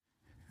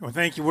Well,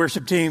 thank you,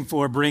 worship team,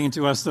 for bringing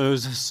to us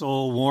those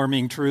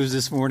soul-warming truths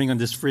this morning on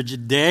this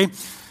frigid day.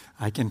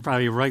 I can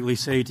probably rightly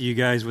say to you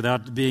guys,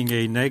 without being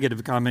a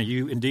negative comment,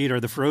 you indeed are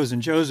the frozen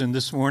chosen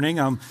this morning.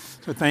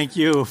 So thank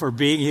you for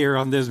being here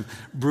on this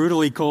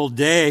brutally cold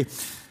day.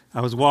 I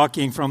was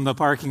walking from the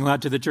parking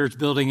lot to the church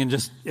building and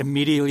just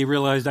immediately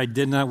realized I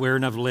did not wear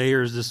enough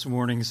layers this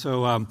morning.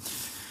 So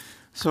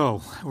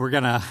we're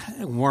going to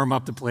warm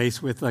up the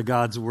place with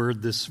God's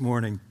Word this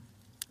morning.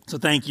 So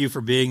thank you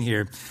for being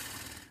here.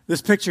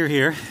 This picture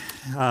here,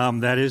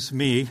 that is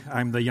me.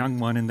 I'm the young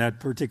one in that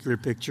particular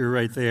picture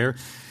right there.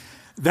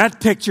 That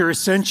picture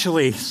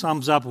essentially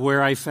sums up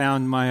where I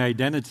found my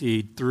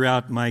identity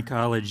throughout my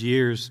college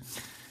years.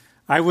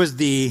 I was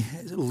the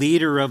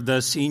leader of the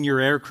senior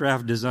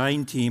aircraft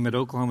design team at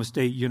Oklahoma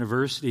State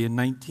University in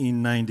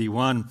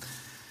 1991.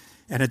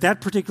 And at that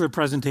particular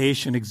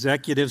presentation,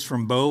 executives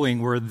from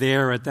Boeing were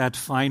there at that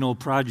final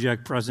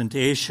project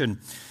presentation.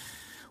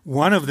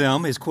 One of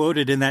them is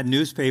quoted in that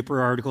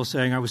newspaper article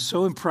saying, "I was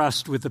so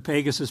impressed with the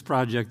Pegasus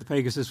project." The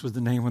Pegasus was the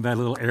name of that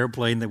little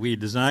airplane that we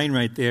designed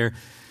right there.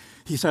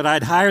 He said,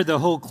 "I'd hire the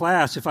whole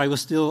class if I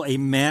was still a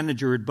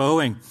manager at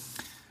Boeing."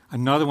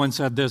 Another one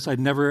said this,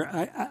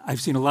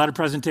 I've seen a lot of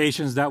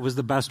presentations. That was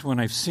the best one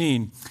I've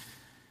seen.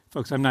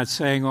 Folks, I'm not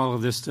saying all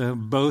of this to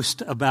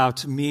boast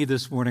about me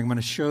this morning. I'm going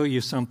to show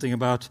you something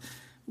about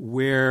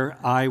where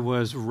I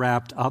was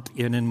wrapped up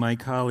in my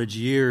college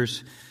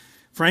years.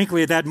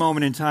 Frankly, at that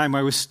moment in time,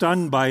 I was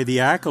stunned by the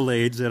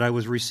accolades that I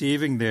was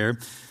receiving there.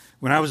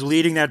 When I was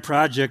leading that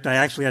project, I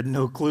actually had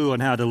no clue on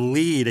how to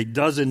lead a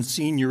dozen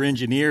senior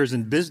engineers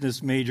and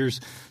business majors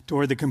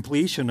toward the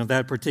completion of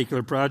that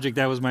particular project.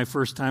 That was my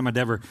first time I'd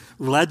ever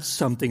led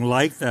something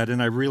like that,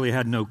 and I really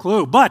had no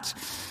clue. But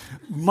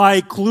my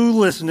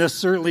cluelessness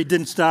certainly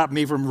didn't stop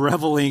me from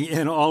reveling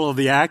in all of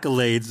the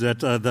accolades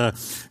that the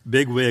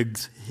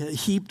bigwigs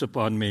heaped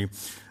upon me.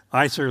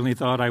 I certainly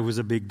thought I was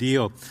a big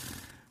deal.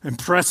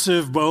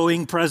 Impressive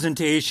Boeing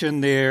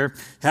presentation there,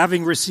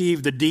 having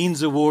received the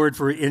Dean's Award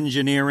for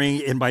Engineering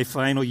in my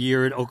final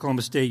year at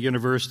Oklahoma State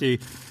University,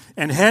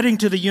 and heading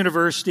to the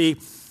university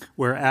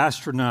where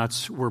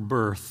astronauts were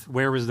birthed.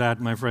 Where was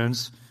that, my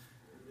friends?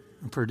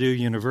 Purdue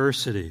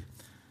University.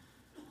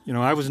 You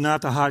know, I was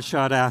not the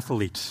hotshot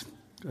athlete.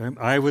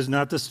 I was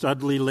not the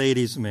studly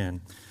ladies' man.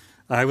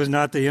 I was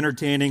not the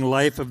entertaining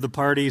life of the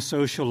party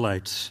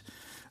socialites.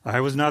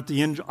 I was not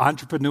the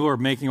entrepreneur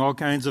making all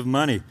kinds of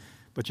money.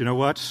 But you know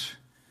what?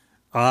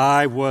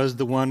 I was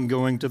the one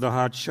going to the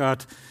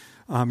hotshot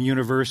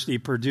University,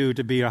 Purdue,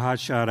 to be a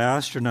hotshot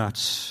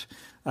astronaut.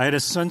 I had a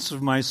sense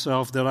of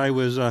myself that I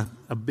was a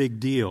big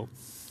deal.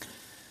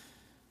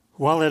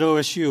 While at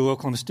OSU,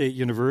 Oklahoma State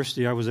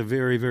University, I was a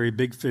very, very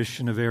big fish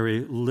in a very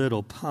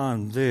little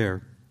pond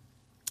there.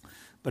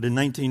 But in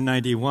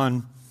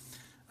 1991,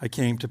 I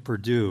came to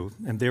Purdue,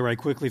 and there I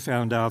quickly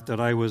found out that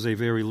I was a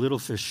very little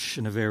fish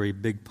in a very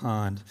big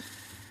pond.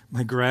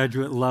 My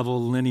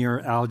graduate-level linear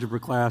algebra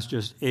class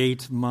just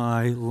ate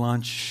my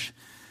lunch.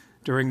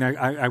 During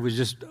that, I was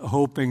just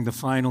hoping the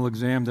final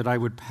exam that I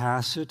would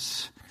pass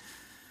it.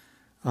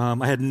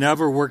 I had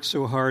never worked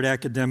so hard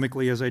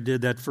academically as I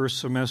did that first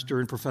semester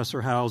in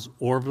Professor Howell's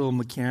orbital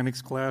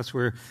mechanics class,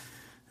 where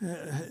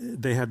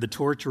they had the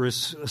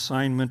torturous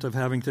assignment of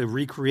having to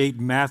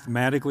recreate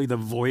mathematically the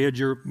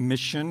Voyager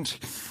mission.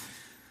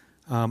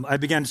 I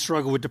began to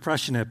struggle with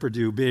depression at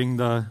Purdue, being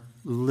the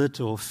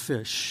little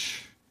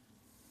fish.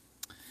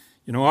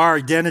 You know, our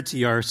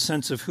identity, our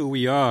sense of who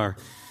we are,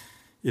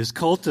 is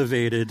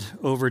cultivated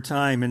over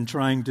time in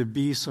trying to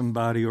be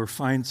somebody or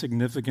find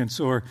significance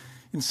or,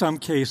 in some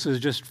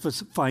cases, just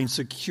find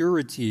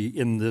security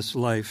in this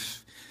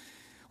life.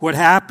 What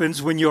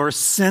happens when your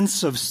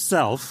sense of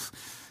self,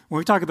 when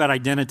we talk about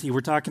identity,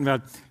 we're talking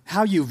about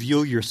how you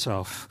view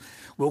yourself.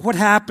 Well, what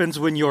happens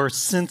when your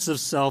sense of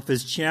self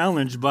is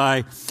challenged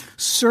by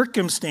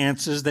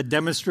circumstances that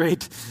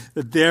demonstrate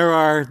that there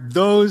are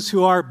those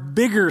who are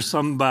bigger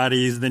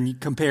somebodies than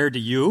compared to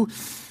you,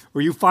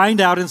 or you find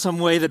out in some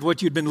way that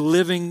what you'd been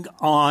living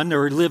on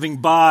or living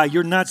by,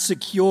 you're not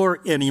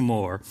secure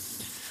anymore.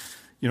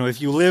 You know,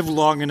 if you live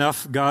long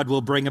enough, God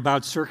will bring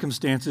about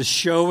circumstances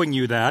showing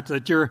you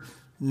that you're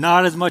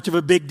not as much of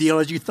a big deal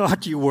as you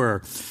thought you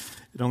were.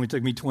 It only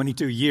took me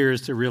 22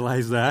 years to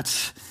realize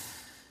that.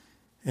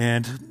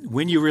 And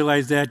when you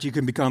realize that, you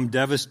can become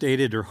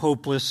devastated or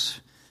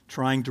hopeless,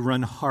 trying to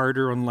run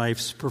harder on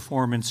life's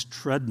performance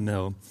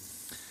treadmill.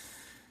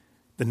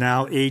 The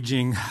now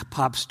aging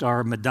pop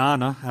star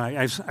Madonna,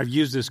 I've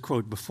used this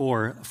quote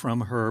before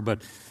from her,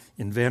 but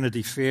in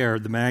Vanity Fair,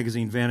 the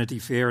magazine Vanity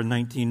Fair in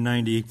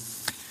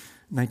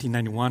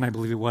 1991, I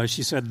believe it was,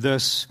 she said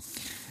this,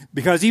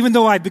 "Because even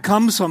though I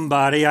become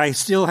somebody, I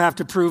still have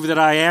to prove that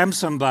I am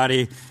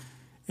somebody."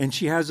 And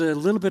she has a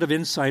little bit of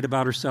insight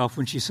about herself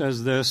when she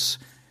says this,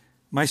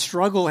 "My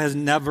struggle has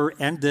never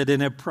ended,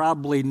 and it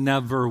probably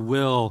never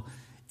will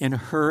in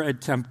her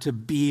attempt to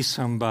be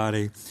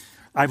somebody."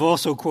 I've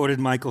also quoted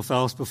Michael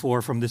Phelps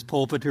before from this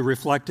pulpit, who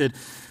reflected,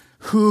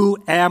 "Who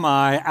am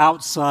I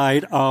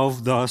outside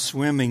of the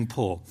swimming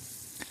pool?"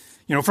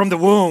 From the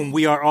womb,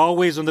 we are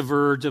always on the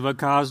verge of a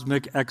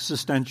cosmic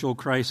existential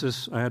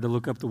crisis. I had to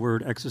look up the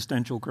word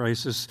existential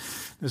crisis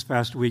this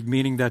past week,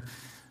 meaning that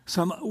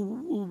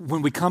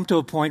when we come to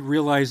a point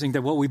realizing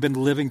that what we've been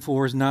living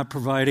for is not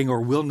providing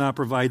or will not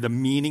provide the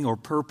meaning or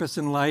purpose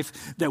in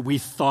life that we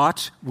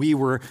thought we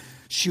were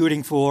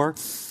shooting for.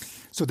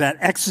 So that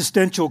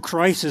existential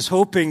crisis,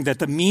 hoping that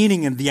the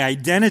meaning and the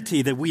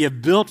identity that we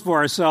have built for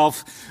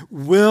ourselves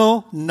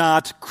will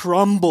not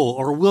crumble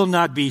or will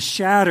not be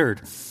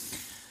shattered.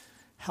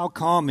 How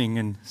calming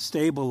and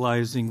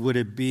stabilizing would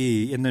it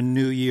be in the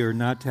new year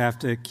not to have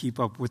to keep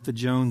up with the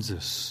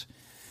Joneses,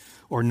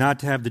 or not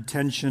to have the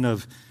tension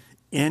of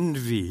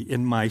envy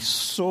in my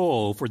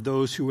soul for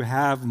those who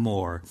have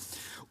more,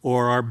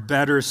 or are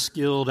better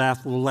skilled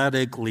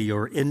athletically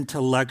or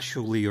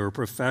intellectually or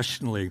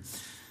professionally.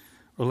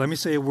 Or let me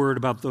say a word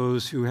about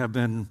those who have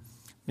been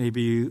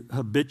maybe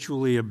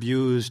habitually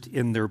abused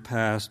in their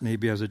past,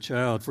 maybe as a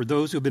child. For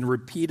those who have been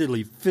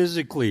repeatedly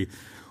physically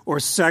or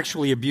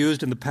sexually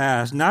abused in the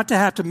past, not to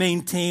have to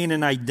maintain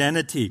an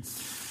identity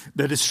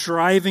that is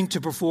striving to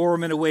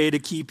perform in a way to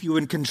keep you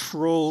in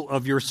control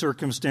of your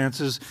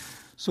circumstances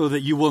so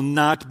that you will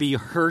not be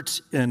hurt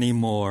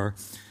anymore.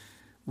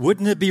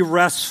 Wouldn't it be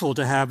restful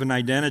to have an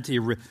identity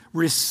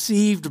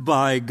received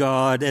by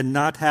God and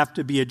not have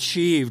to be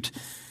achieved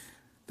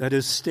that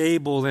is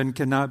stable and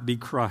cannot be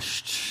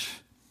crushed?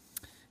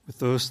 With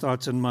those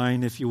thoughts in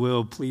mind, if you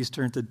will, please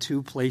turn to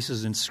two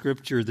places in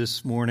Scripture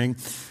this morning.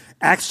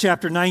 Acts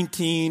chapter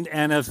 19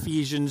 and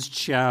Ephesians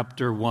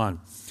chapter 1.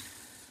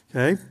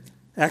 Okay?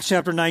 Acts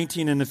chapter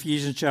 19 and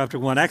Ephesians chapter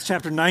 1. Acts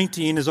chapter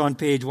 19 is on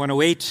page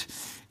 108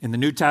 in the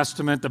New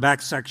Testament, the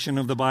back section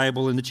of the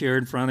Bible in the chair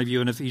in front of you.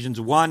 And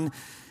Ephesians 1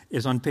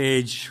 is on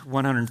page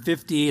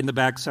 150 in the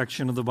back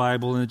section of the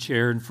Bible in the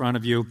chair in front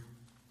of you.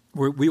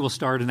 We will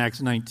start in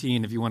Acts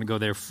 19 if you want to go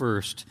there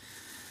first.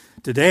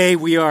 Today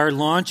we are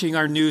launching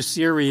our new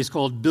series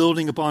called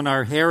Building Upon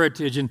Our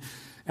Heritage. And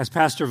as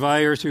Pastor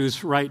Vyers,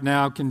 who's right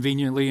now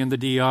conveniently in the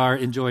DR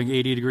enjoying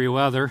 80-degree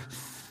weather,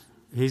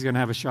 he's going to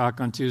have a shock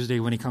on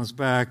Tuesday when he comes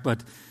back.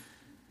 But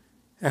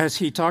as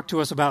he talked to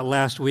us about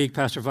last week,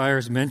 Pastor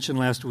Vyers mentioned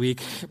last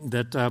week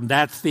that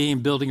that theme,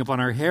 Building Upon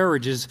Our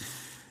Heritage,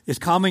 is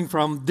coming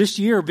from this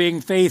year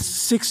being Faith's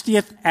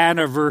 60th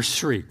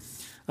anniversary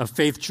of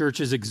Faith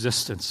Church's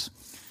existence.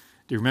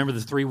 Do you remember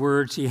the three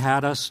words he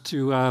had us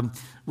to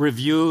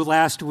review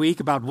last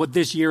week about what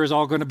this year is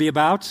all going to be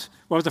about?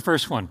 What was the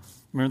first one?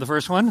 Remember the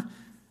first one?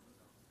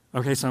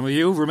 Okay, some of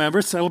you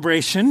remember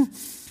celebration.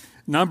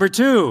 Number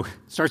 2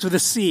 starts with a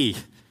C.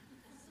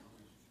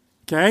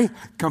 Okay,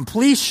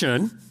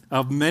 completion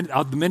of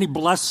the many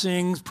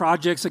blessings,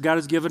 projects that God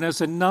has given us.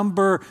 And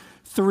number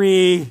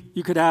 3,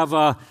 you could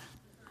have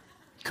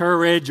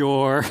courage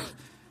or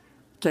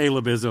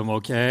Calebism,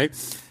 okay,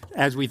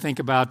 as we think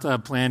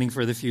about planning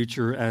for the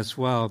future as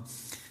well.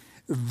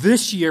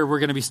 This year, we're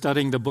going to be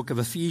studying the book of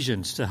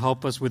Ephesians to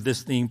help us with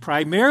this theme,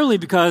 primarily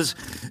because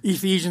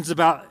Ephesians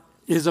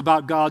is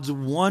about God's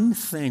one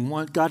thing,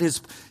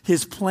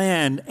 his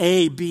plan,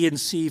 A, B, and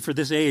C for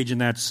this age,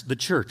 and that's the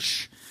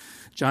church.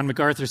 John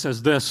MacArthur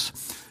says this: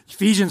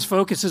 Ephesians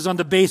focuses on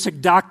the basic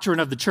doctrine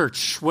of the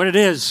church, what it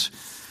is,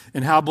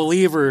 and how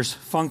believers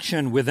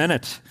function within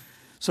it.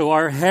 So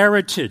our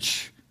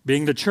heritage,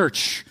 being the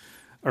church,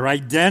 our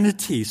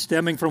identity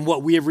stemming from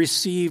what we have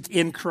received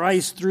in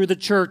Christ through the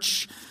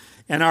church,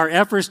 and our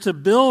efforts to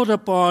build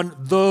upon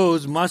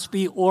those must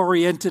be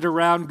oriented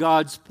around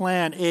God's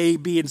plan, A,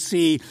 B, and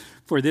C,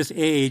 for this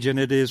age, and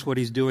it is what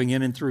he's doing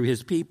in and through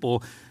his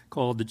people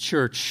called the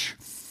church.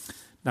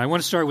 Now, I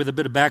want to start with a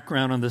bit of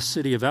background on the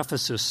city of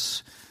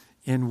Ephesus,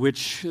 in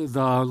which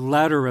the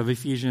letter of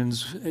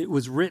Ephesians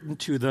was written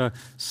to the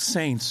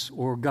saints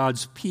or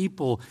God's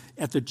people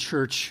at the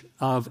church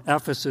of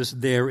Ephesus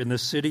there in the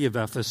city of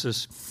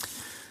Ephesus.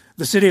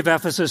 The city of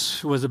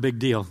Ephesus was a big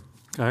deal,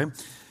 okay?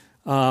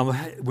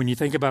 When you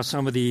think about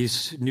some of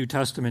these New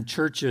Testament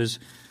churches,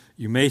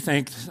 you may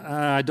think,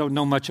 I don't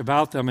know much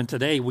about them, and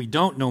today we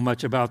don't know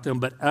much about them,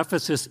 but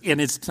Ephesus in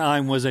its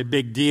time was a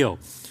big deal.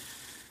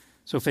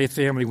 So, Faith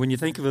family, when you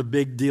think of a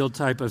big deal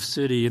type of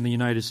city in the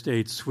United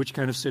States, which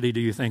kind of city do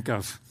you think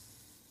of?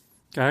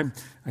 Okay,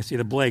 I see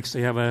the Blakes.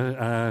 They have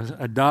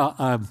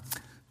a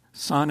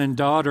son and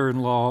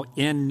daughter-in-law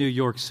in New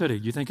York City.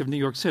 You think of New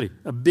York City,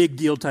 a big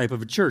deal type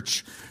of a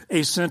church,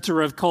 a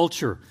center of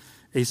culture,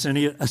 a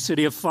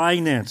city of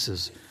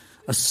finances,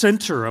 a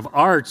center of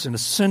arts, and a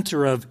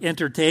center of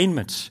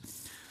entertainment.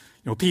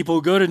 You know, people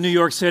who go to New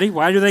York City,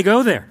 why do they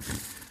go there?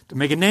 To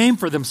make a name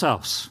for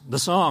themselves. The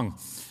song,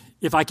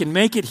 if I can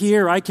make it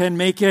here, I can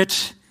make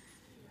it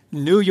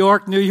New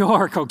York, New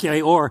York,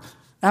 okay? Or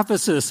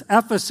Ephesus,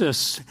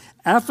 Ephesus,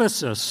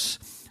 Ephesus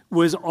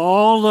was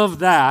all of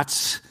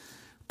that,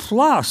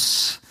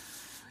 plus,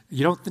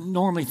 you don't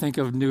normally think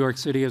of New York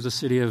City as a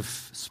city of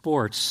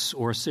sports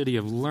or a city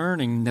of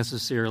learning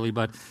necessarily,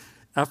 but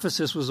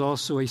Ephesus was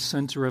also a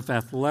center of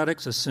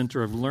athletics, a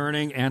center of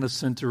learning, and a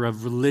center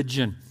of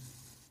religion.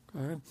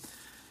 Okay?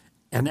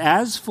 And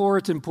as for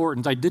its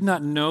importance, I did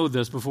not know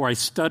this before I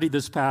studied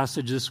this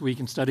passage this week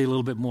and studied a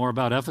little bit more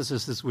about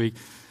Ephesus this week.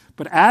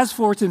 But as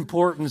for its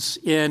importance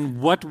in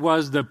what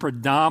was the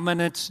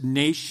predominant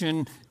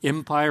nation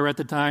empire at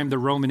the time, the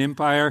Roman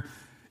Empire,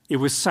 it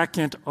was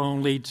second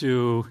only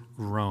to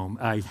Rome.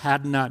 I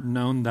had not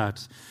known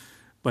that,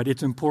 but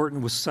its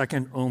importance was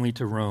second only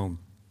to Rome.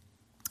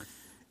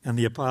 And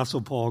the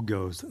Apostle Paul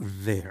goes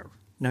there.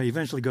 Now, he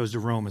eventually goes to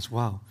Rome as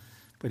well,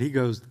 but he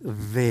goes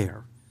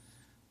there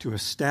to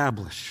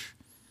establish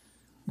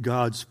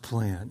God's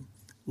plan.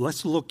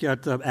 Let's look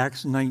at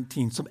Acts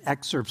 19, some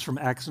excerpts from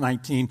Acts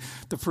 19,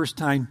 the first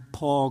time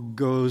Paul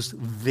goes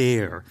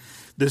there.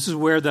 This is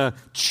where the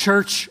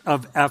church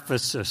of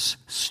Ephesus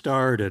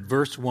started.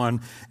 Verse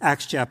 1,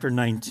 Acts chapter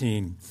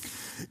 19.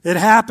 It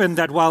happened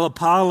that while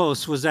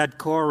Apollos was at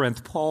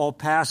Corinth, Paul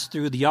passed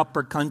through the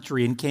upper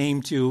country and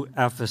came to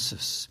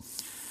Ephesus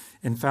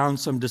and found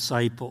some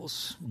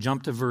disciples.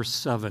 Jump to verse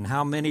 7.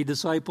 How many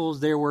disciples?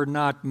 There were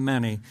not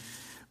many.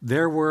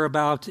 There were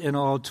about in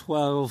all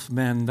 12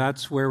 men.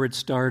 That's where it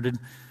started.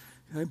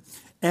 Okay.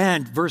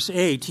 And verse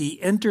 8,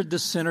 he entered the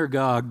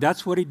synagogue.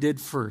 That's what he did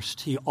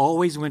first. He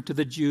always went to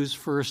the Jews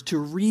first to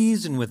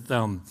reason with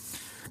them.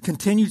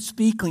 Continued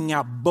speaking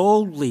out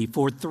boldly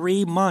for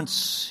 3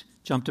 months.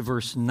 Jump to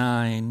verse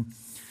 9.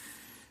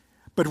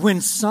 But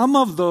when some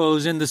of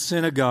those in the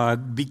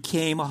synagogue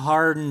became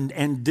hardened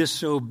and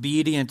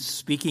disobedient,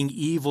 speaking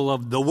evil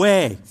of the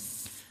way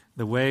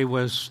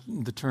was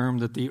the term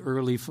that the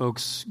early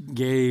folks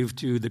gave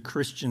to the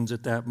Christians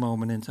at that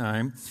moment in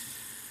time.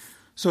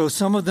 So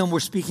some of them were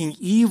speaking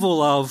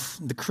evil of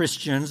the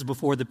Christians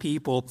before the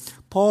people.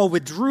 Paul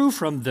withdrew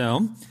from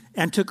them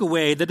and took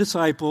away the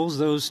disciples,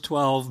 those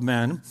 12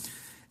 men,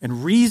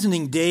 and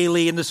reasoning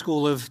daily in the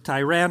school of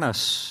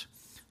Tyrannus.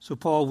 So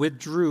Paul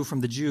withdrew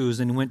from the Jews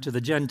and went to the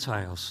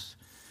Gentiles.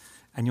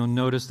 And you'll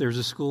notice there's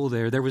a school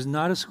there. There was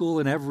not a school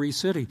in every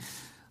city.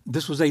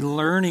 This was a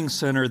learning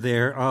center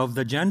there of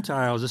the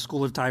Gentiles, the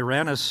school of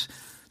Tyrannus.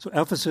 So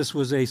Ephesus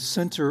was a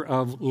center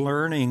of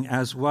learning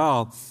as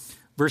well.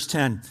 Verse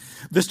 10,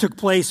 this took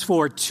place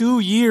for 2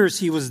 years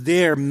he was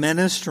there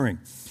ministering.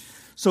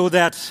 So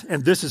that,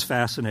 and this is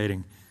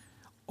fascinating,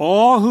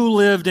 all who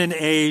lived in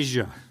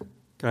Asia,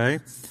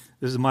 okay,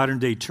 this is modern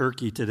day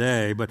Turkey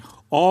today, but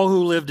all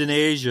who lived in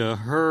Asia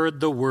heard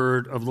the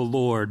word of the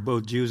Lord,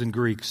 both Jews and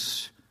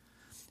Greeks.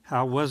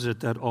 How was it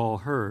that all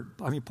heard?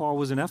 I mean, Paul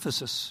was in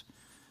Ephesus.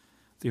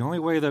 The only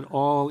way that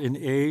all in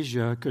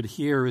Asia could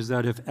hear is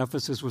that if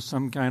Ephesus was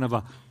some kind of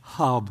a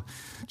hub.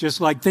 Just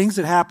like things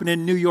that happen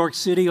in New York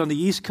City on the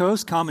East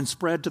Coast come and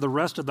spread to the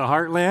rest of the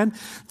heartland.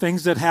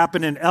 Things that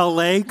happen in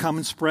L.A. come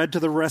and spread to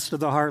the rest of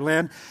the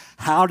heartland.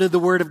 How did the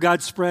word of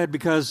God spread?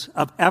 Because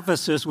of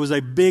Ephesus was a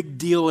big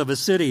deal of a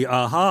city,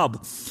 a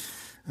hub.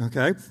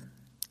 Okay?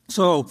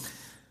 So,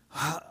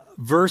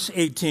 verse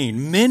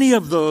 18. Many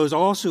of those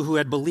also who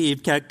had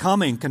believed kept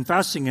coming,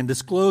 confessing, and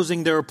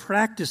disclosing their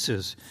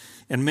practices.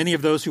 And many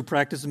of those who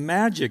practiced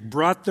magic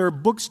brought their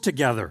books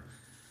together,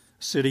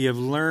 city of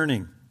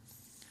learning,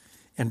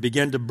 and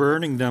began to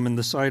burning them in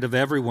the sight of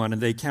everyone.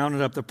 And they counted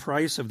up the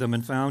price of them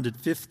and found it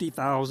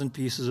 50,000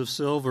 pieces of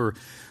silver.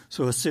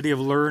 So a city of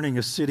learning,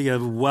 a city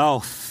of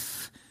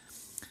wealth.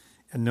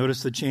 And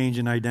notice the change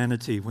in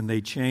identity when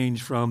they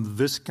change from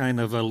this kind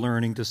of a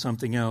learning to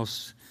something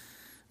else.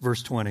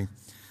 Verse 20.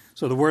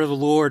 So the word of the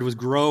Lord was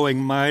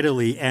growing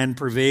mightily and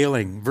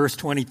prevailing. Verse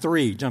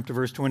 23, jump to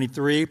verse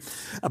 23.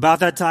 About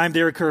that time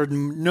there occurred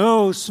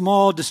no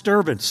small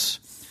disturbance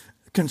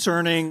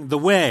concerning the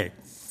way.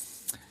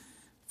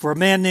 For a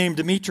man named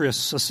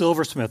Demetrius, a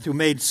silversmith, who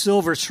made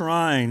silver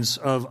shrines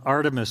of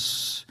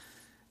Artemis,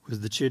 was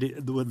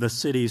the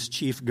city's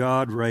chief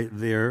god right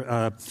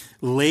there,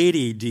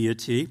 lady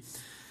deity,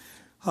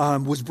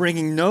 was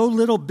bringing no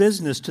little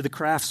business to the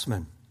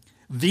craftsmen.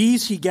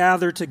 These he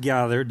gathered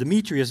together,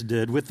 Demetrius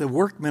did, with the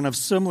workmen of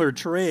similar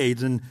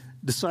trades, and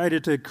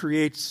decided to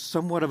create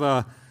somewhat of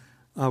a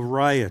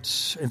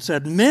riot, and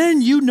said,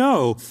 men, you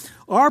know,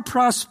 our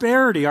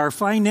prosperity, our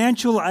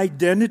financial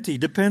identity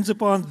depends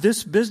upon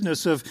this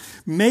business of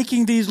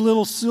making these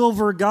little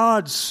silver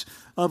gods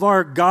of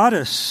our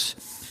goddess.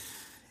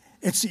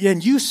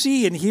 And you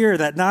see and hear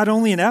that not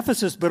only in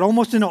Ephesus, but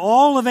almost in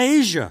all of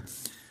Asia,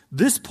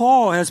 this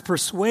Paul has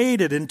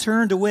persuaded and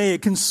turned away a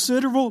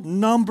considerable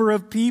number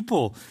of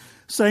people,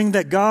 saying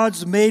that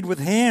gods made with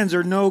hands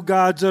are no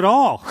gods at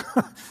all.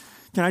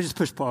 Can I just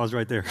push pause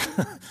right there?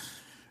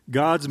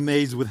 Gods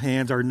made with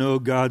hands are no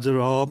gods at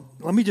all.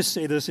 Let me just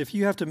say this. If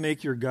you have to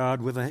make your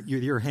God with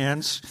your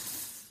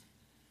hands,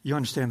 you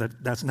understand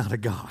that that's not a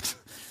God.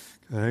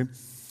 Okay?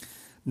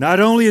 Not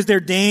only is there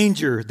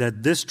danger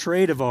that this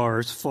trade of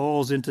ours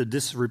falls into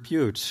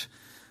disrepute,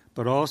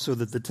 but also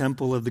that the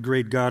temple of the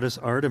great goddess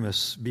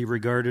Artemis be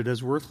regarded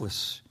as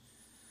worthless,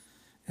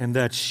 and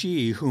that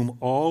she, whom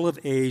all of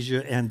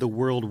Asia and the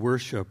world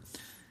worship,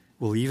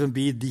 will even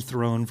be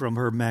dethroned from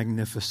her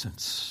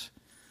magnificence.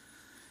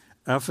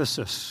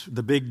 Ephesus,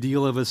 the big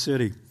deal of a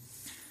city.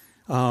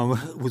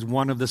 was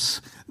one of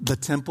the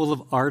temple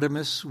of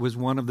Artemis was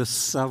one of the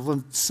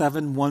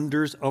seven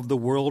wonders of the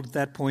world at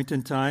that point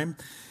in time.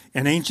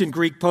 An ancient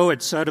Greek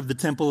poet said of the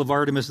temple of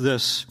Artemis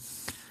this: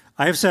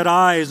 I have set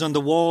eyes on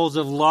the walls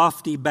of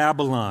lofty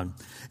Babylon,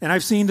 and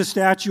I've seen the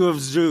statue of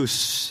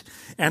Zeus,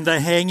 and the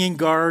hanging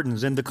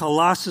gardens, and the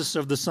colossus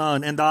of the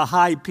sun, and the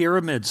high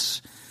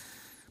pyramids.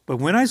 But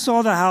when I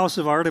saw the house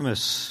of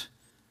Artemis,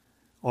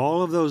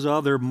 all of those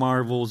other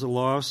marvels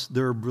lost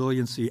their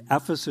brilliancy.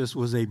 Ephesus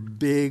was a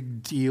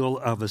big deal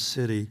of a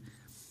city.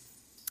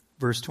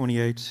 Verse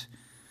 28,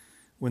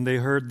 when they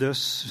heard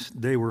this,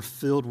 they were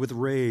filled with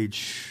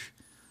rage.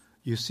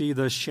 You see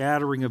the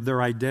shattering of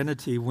their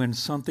identity when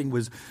something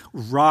was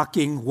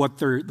rocking what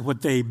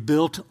they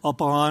built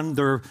upon,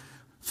 their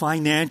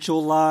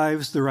financial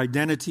lives, their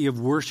identity of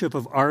worship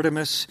of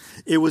Artemis.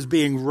 It was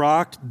being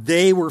rocked.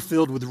 They were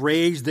filled with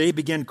rage. They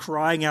began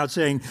crying out,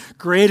 saying,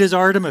 "Great is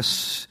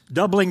Artemis,"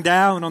 doubling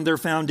down on their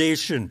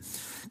foundation.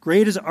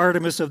 "Great is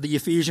Artemis of the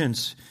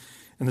Ephesians."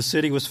 And the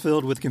city was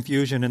filled with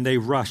confusion, and they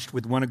rushed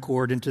with one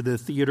accord into the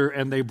theater,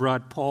 and they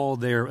brought Paul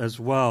there as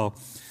well.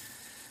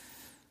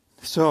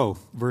 So,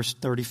 verse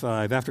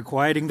 35, after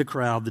quieting the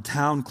crowd, the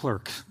town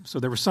clerk, so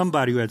there was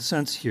somebody who had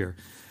sense here.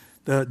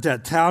 The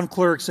town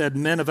clerk said,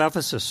 "Men of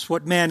Ephesus,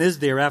 what man is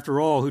there,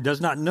 after all, who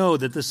does not know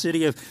that the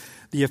city of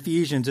the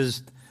Ephesians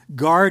is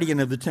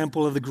guardian of the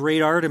temple of the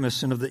great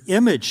Artemis and of the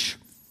image,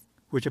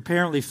 which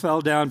apparently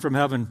fell down from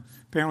heaven?"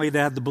 Apparently they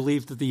had the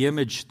belief that the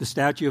image, the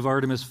statue of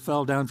Artemis,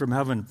 fell down from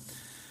heaven.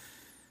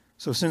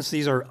 So since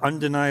these are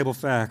undeniable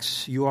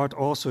facts, you ought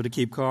also to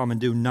keep calm and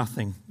do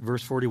nothing.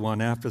 Verse 41,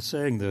 after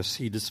saying this,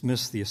 he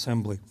dismissed the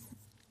assembly.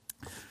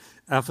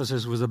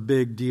 Ephesus was a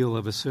big deal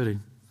of a city.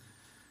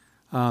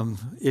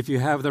 If you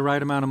have the right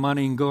amount of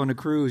money and go on a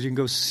cruise, you can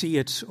go see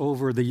it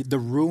over the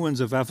ruins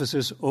of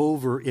Ephesus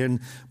over in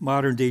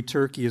modern-day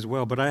Turkey as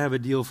well. But I have a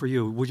deal for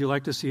you. Would you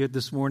like to see it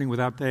this morning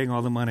without paying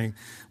all the money?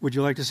 Would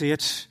you like to see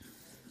it?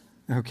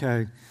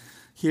 Okay.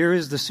 Here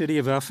is the city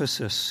of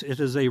Ephesus. It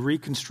is a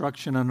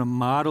reconstruction and a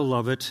model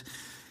of it.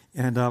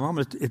 And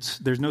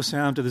there's no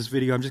sound to this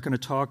video. I'm just going to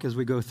talk as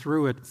we go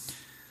through it.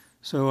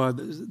 So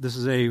this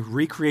is a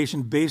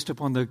recreation based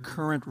upon the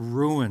current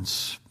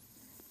ruins.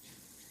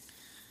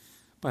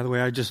 By the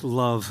way, I just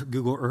love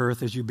Google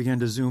Earth as you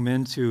begin to zoom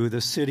into the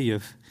city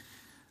of,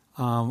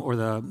 or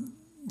the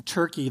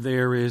Turkey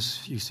there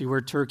is, you see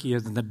where Turkey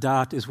is, and the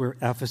dot is where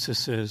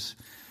Ephesus is.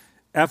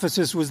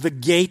 Ephesus was the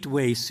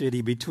gateway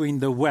city between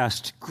the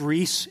west,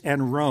 Greece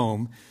and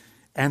Rome,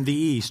 and the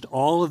east,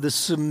 all of the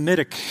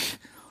Semitic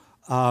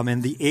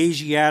and the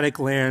Asiatic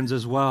lands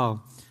as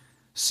well.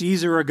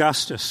 Caesar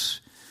Augustus,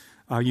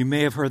 you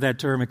may have heard that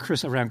term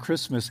around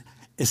Christmas,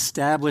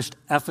 established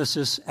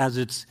Ephesus as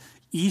its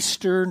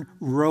Eastern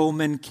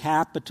Roman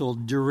capital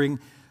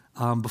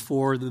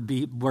before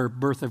the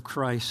birth of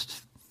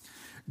Christ.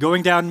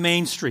 Going down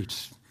Main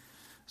Street,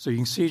 so you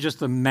can see just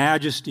the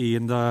majesty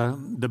and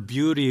the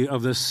beauty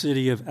of the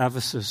city of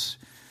Ephesus.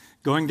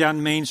 Going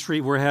down Main Street,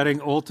 we're heading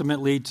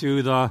ultimately to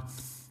you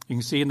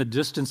can see in the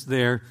distance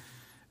there,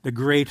 the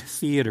Great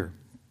Theater.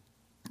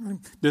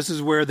 This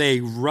is where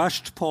they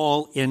rushed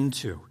Paul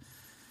into.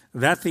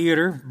 That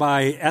theater,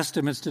 by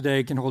estimates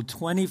today, can hold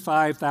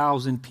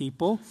 25,000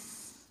 people.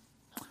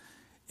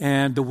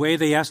 And the way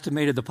they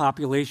estimated the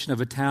population of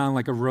a town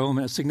like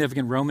a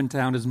significant Roman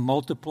town is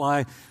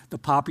multiply the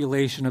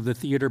population of the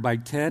theater by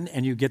 10,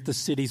 and you get the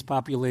city's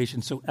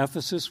population. So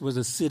Ephesus was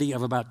a city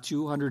of about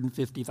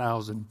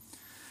 250,000.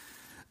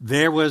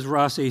 There was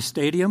Rossi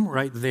Stadium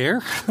right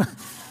there.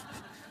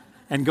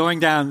 And going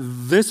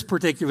down this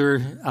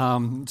particular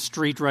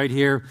street right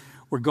here,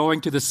 we're going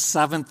to the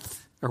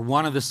seventh, or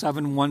one of the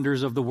seven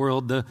wonders of the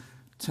world, the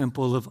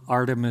Temple of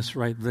Artemis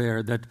right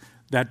there,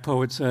 that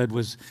poet said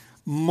was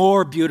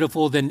more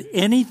beautiful than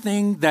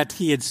anything that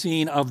he had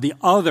seen of the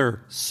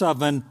other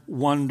seven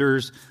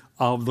wonders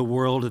of the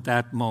world at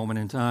that moment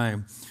in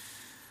time.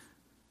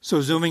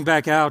 So zooming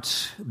back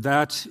out,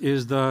 that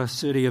is the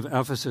city of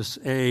Ephesus,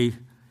 a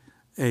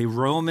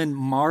Roman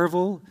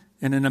marvel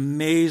and an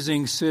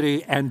amazing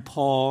city, and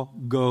Paul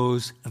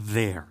goes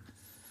there.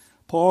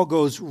 Paul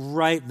goes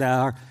right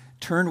there.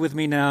 Turn with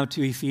me now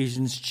to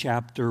Ephesians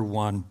chapter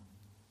 1.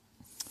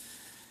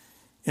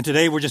 And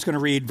today we're just going to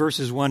read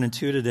verses 1 and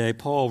 2 today.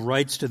 Paul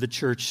writes to the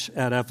church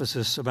at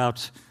Ephesus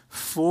about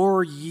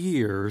 4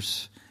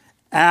 years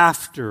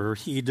after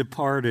he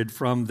departed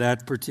from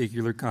that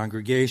particular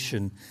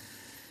congregation.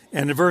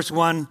 And in verse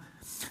 1,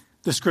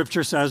 the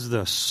scripture says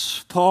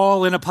this: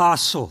 Paul, an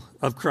apostle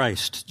of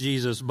Christ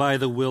Jesus by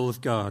the will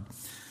of God,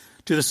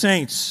 to the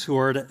saints who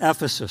are at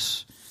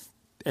Ephesus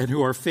and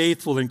who are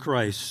faithful in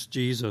Christ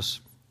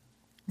Jesus,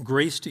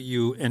 grace to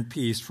you and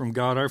peace from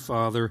God our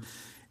Father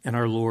and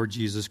our Lord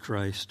Jesus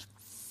Christ.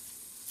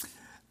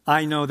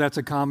 I know that's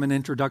a common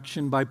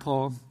introduction by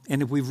Paul,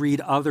 and if we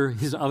read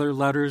his other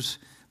letters,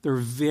 they're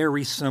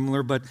very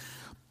similar, but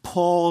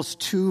Paul's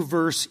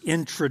 2-verse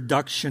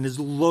introduction is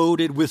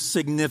loaded with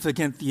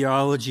significant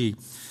theology.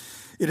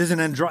 It is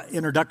an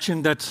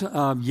introduction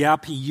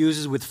that, he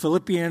uses with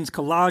Philippians,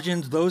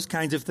 Colossians, those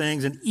kinds of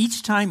things. And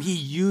each time he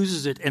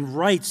uses it and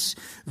writes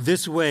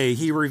this way,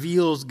 he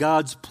reveals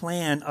God's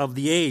plan of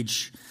the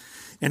age.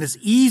 And it's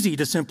easy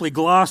to simply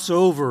gloss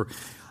over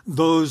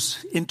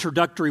those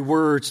introductory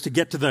words to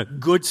get to the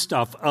good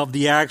stuff of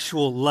the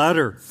actual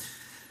letter.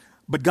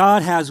 But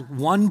God has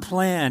one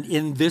plan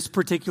in this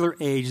particular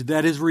age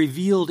that is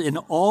revealed in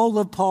all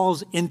of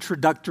Paul's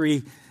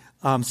introductory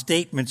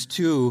statements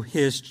to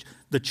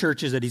the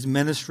churches that he's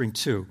ministering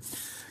to.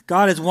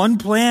 God has one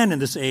plan in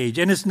this age,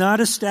 and it's not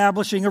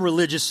establishing a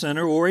religious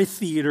center or a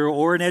theater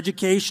or an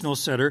educational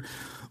center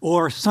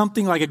or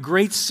something like a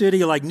great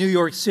city like New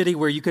York City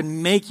where you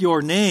can make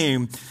your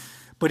name,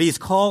 but he's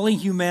calling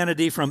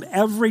humanity from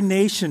every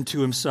nation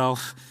to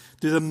himself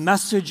through the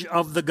message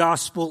of the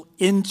gospel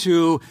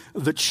into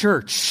the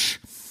church.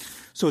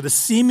 So the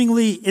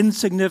seemingly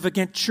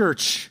insignificant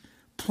church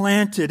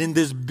planted in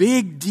this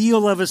big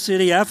deal of a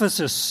city,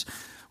 Ephesus,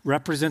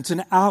 represents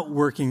an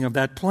outworking of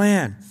that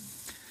plan.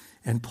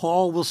 And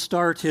Paul will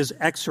start his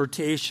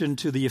exhortation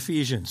to the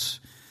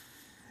Ephesians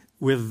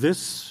with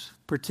this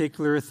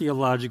particular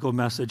theological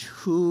message,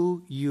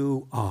 who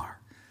you are.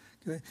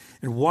 Okay?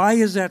 And why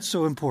is that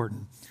so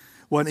important?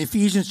 Well, in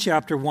Ephesians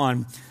chapter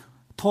 1,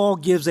 Paul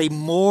gives a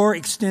more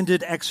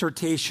extended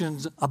exhortation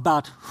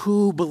about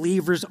who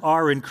believers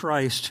are in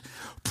Christ,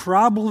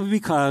 probably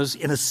because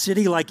in a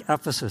city like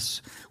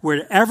Ephesus,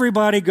 where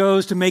everybody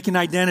goes to make an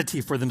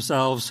identity for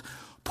themselves,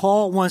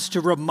 Paul wants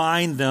to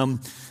remind them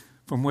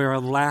from where a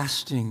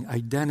lasting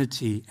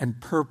identity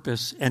and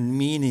purpose and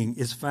meaning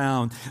is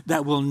found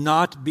that will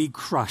not be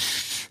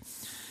crushed.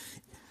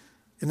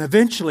 And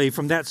eventually,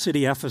 from that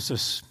city,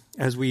 Ephesus,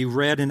 as we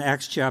read in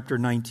Acts chapter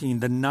 19,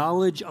 the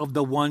knowledge of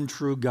the one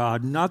true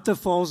God, not the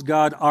false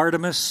god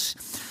Artemis,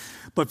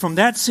 but from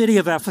that city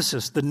of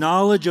Ephesus, the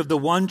knowledge of the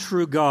one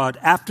true God,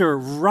 after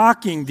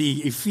rocking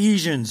the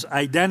Ephesians'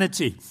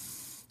 identity,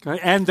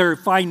 and their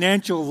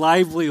financial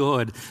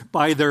livelihood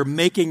by their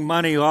making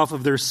money off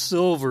of their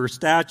silver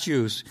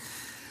statues.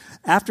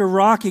 After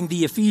rocking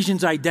the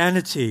Ephesians'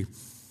 identity,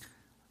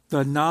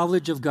 the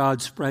knowledge of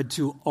God spread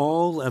to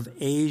all of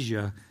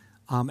Asia,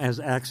 as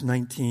Acts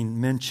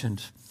 19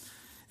 mentioned.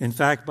 In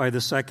fact, by the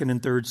 2nd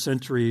and 3rd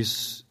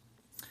centuries,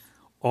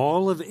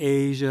 all of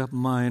Asia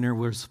Minor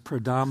was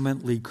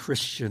predominantly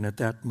Christian at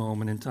that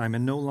moment in time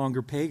and no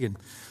longer pagan.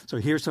 So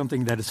here's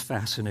something that is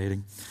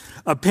fascinating.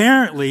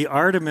 Apparently,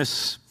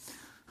 Artemis,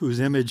 whose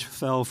image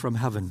fell from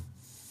heaven,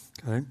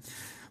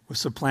 was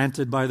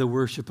supplanted by the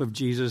worship of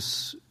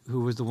Jesus,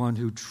 who was the one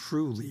who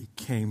truly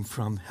came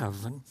from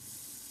heaven.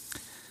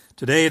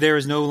 Today, there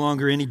is no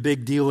longer any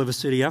big deal of a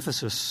city,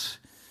 Ephesus,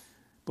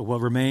 but what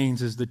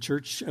remains is the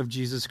Church of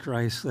Jesus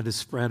Christ that is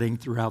spreading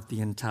throughout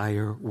the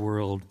entire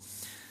world.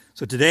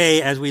 So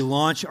today, as we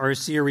launch our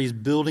series,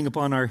 Building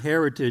Upon Our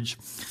Heritage,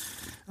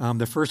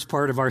 the first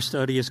part of our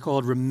study is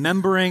called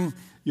Remembering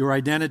Your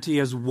Identity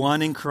as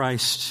One in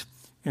Christ.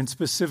 And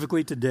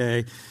specifically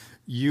today,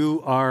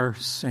 you are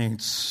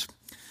saints.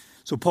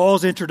 So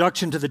Paul's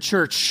introduction to the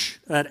church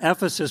at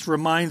Ephesus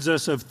reminds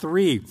us of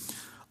 3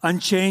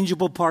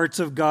 unchangeable parts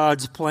of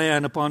God's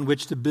plan upon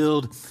which to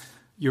build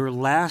your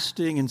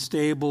lasting and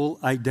stable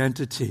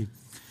identity.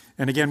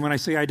 And again, when I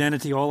say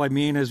identity, all I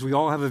mean is we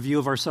all have a view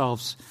of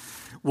ourselves.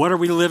 What are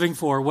we living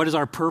for? What is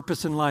our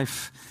purpose in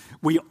life?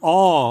 We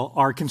all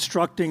are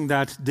constructing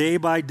that day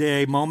by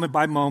day, moment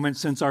by moment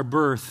since our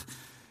birth.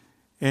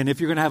 And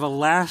if you're going to have a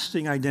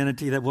lasting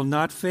identity that will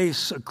not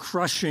face a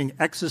crushing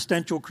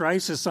existential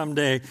crisis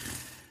someday,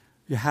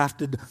 you have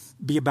to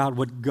be about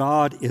what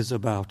God is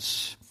about.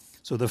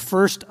 So the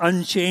first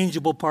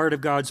unchangeable part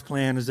of God's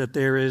plan is that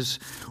there is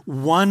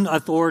one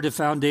authoritative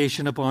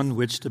foundation upon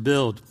which to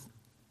build.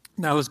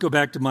 Now let's go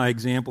back to my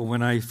example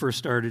when I first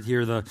started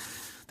here, the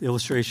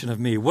illustration of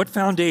me. What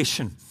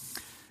foundation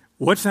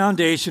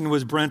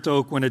was Brent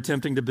Aucoin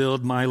attempting to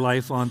build my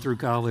life on through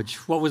college?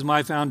 What was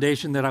my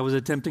foundation that I was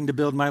attempting to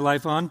build my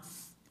life on?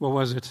 What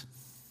was it?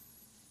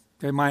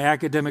 Okay, my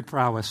academic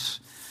prowess.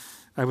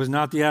 I was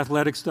not the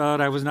athletic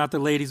stud. I was not the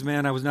ladies'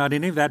 man. I was not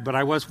any of that, but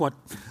I was what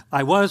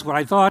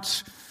I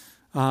thought.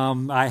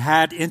 I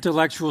had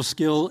intellectual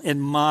skill in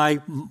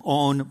my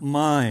own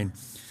mind.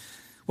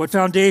 What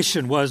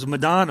foundation was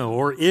Madonna,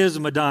 or is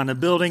Madonna,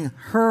 building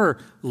her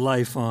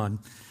life on?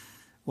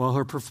 Well,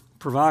 her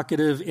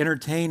provocative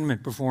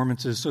entertainment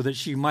performances so that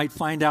she might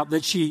find out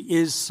that she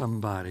is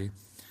somebody.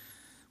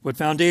 What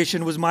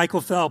foundation was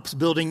Michael Phelps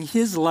building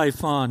his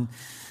life on?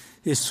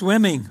 His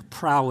swimming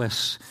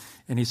prowess.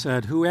 And he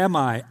said, who am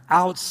I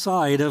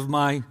outside of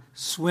my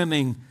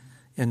swimming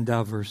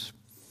endeavors?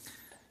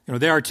 You know,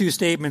 there are 2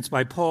 statements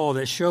by Paul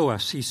that show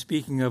us he's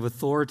speaking of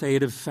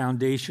authoritative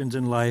foundations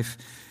in life.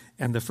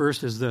 And the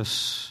first is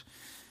this,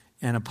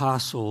 an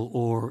apostle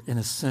or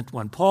an sent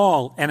one.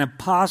 Paul, an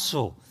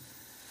apostle.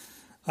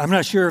 I'm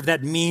not sure if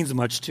that means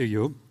much to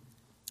you.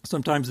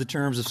 Sometimes the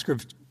terms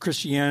of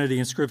Christianity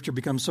and Scripture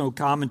become so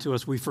common to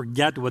us we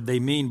forget what they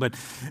mean. But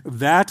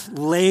that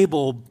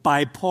label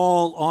by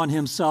Paul on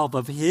himself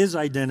of his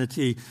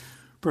identity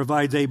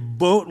provides a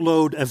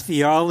boatload of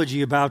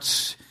theology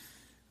about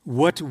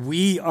what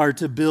we are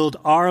to build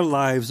our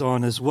lives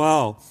on as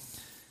well.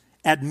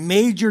 At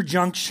major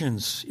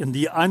junctions in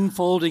the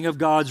unfolding of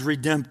God's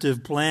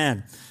redemptive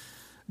plan,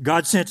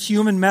 God sent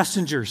human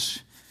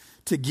messengers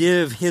to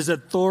give his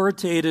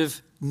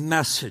authoritative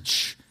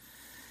message.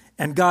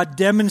 And God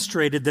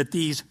demonstrated that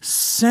these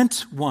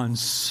sent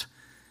ones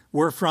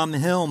were from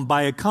him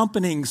by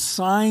accompanying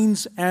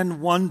signs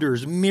and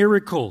wonders,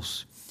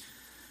 miracles.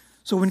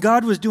 So when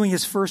God was doing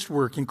his first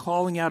work in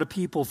calling out a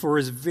people for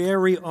his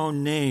very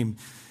own name,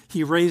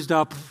 he raised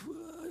up,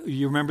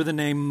 you remember the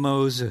name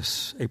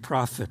Moses, a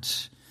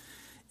prophet.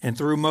 And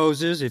through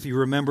Moses, if you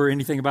remember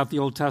anything about the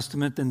Old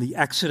Testament and the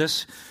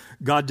Exodus,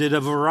 God did a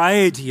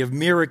variety of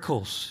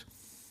miracles.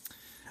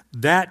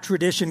 That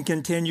tradition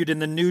continued in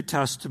the New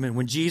Testament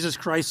when Jesus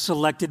Christ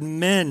selected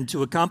men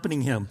to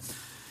accompany him.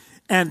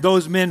 And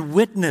those men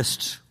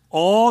witnessed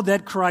all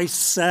that Christ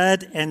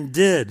said and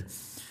did.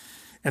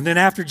 And then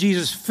after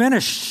Jesus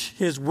finished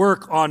his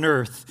work on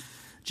earth,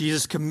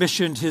 Jesus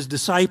commissioned his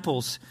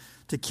disciples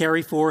to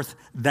carry forth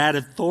that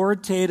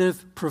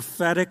authoritative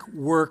prophetic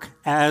work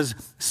as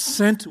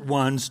sent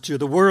ones to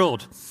the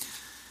world.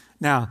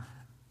 Now,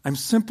 I'm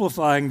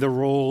simplifying the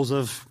roles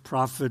of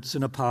prophets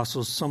and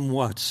apostles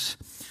somewhat.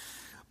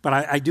 But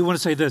I do want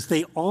to say this.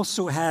 They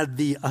also had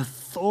the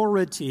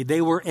authority. They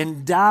were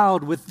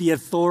endowed with the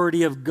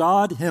authority of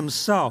God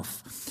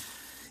himself.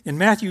 In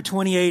Matthew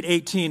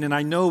 28:18, and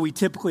I know we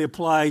typically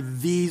apply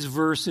these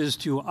verses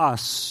to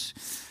us,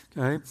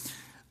 okay?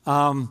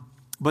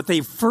 But they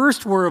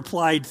first were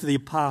applied to the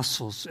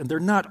apostles, and they're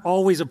not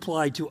always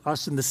applied to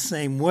us in the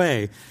same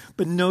way.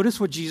 But notice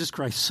what Jesus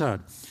Christ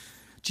said.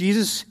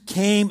 Jesus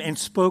came and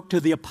spoke to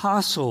the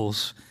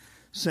apostles,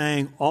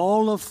 saying,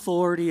 all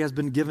authority has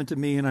been given to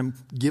me, and I'm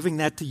giving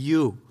that to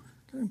you.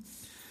 Okay?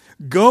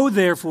 Go,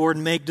 therefore,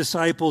 and make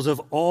disciples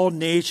of all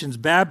nations,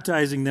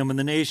 baptizing them in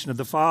the name of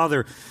the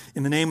Father,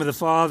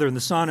 and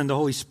the Son, and the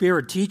Holy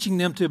Spirit, teaching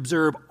them to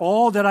observe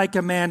all that I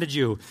commanded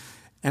you.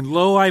 And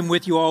lo, I am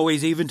with you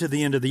always, even to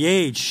the end of the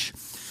age.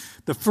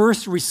 The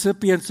first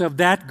recipients of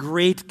that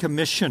great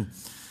commission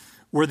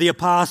were the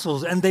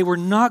apostles, and they were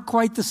not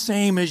quite the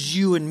same as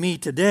you and me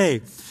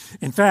today.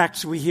 In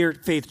fact, we here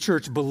at Faith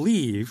Church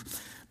believe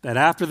that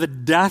after the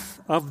death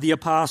of the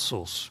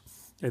apostles,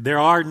 there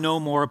are no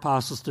more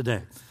apostles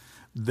today.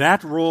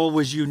 That role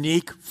was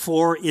unique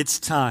for its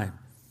time.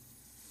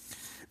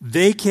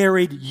 They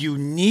carried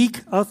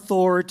unique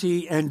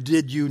authority and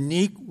did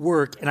unique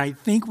work, and I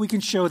think we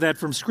can show that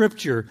from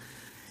Scripture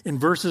in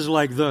verses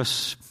like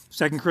this,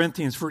 2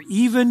 Corinthians, for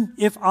even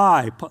if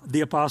I,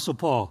 the Apostle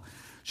Paul,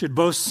 should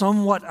boast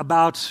somewhat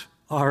about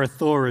our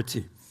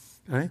authority,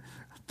 okay?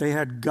 They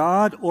had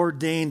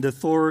God-ordained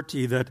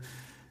authority that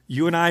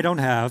you and I don't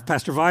have,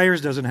 Pastor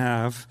Vyers doesn't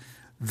have.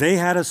 They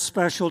had a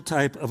special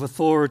type of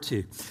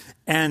authority.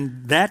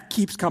 And that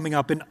keeps coming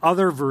up in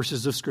other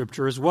verses of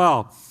Scripture as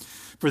well.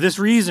 For this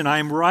reason, I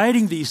am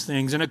writing these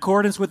things in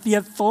accordance with the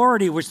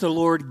authority which the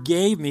Lord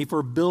gave me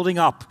for building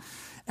up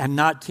and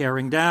not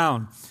tearing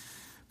down.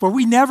 For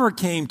we never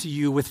came to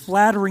you with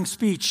flattering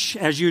speech,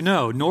 as you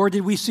know, nor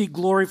did we seek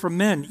glory from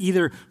men,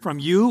 either from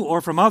you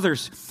or from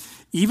others,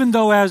 even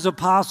though as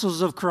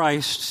apostles of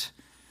Christ,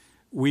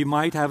 we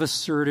might have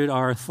asserted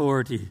our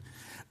authority.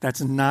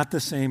 That's not the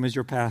same as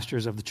your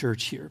pastors of the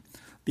church here.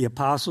 The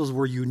apostles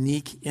were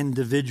unique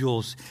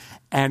individuals,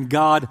 and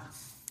God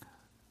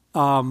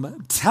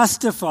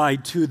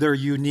testified to their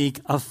unique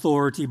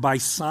authority by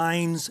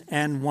signs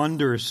and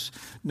wonders.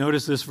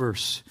 Notice this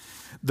verse.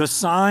 The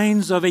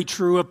signs of a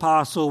true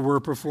apostle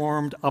were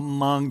performed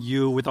among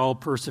you with all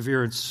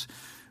perseverance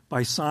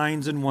by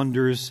signs and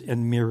wonders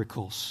and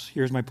miracles.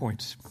 Here's my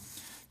point.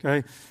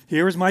 Okay?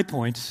 Here's my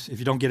point, if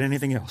you don't get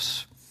anything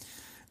else.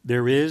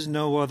 There is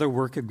no other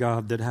work of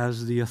God that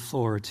has the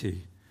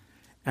authority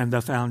and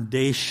the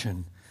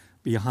foundation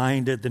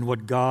behind it than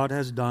what God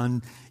has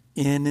done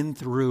in and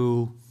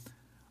through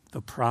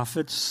the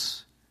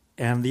prophets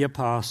and the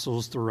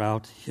apostles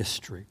throughout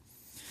history.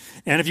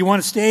 And if you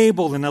want a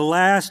stable and a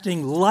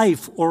lasting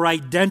life or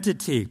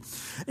identity,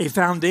 a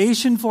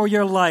foundation for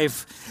your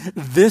life,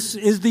 this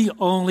is the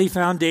only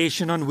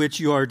foundation on which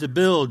you are to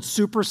build.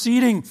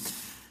 Superseding,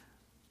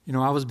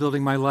 I was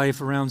building my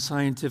life around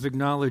scientific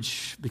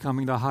knowledge,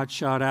 becoming the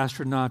hotshot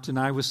astronaut, and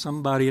I was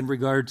somebody in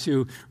regard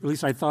to, or at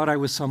least I thought I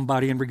was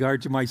somebody in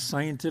regard to my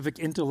scientific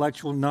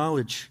intellectual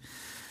knowledge.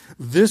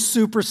 This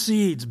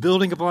supersedes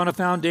building upon a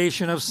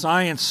foundation of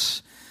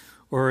science,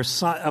 or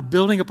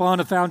building upon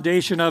a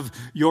foundation of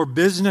your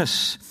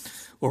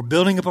business, or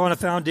building upon a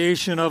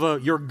foundation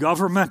of your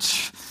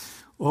government,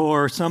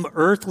 or some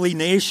earthly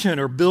nation,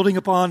 or building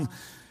upon,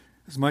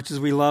 as much as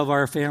we love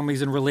our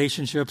families and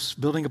relationships,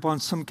 building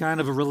upon some kind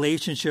of a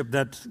relationship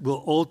that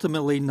will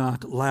ultimately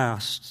not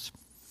last.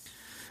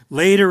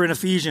 Later in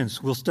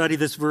Ephesians, we'll study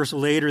this verse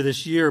later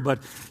this year, but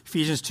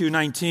Ephesians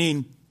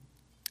 2:19,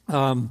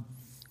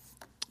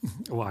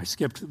 Well, I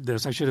skipped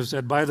this. I should have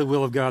said, by the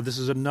will of God. This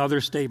is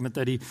another statement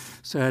that he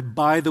said,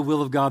 by the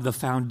will of God, the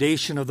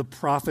foundation of the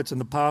prophets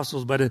and the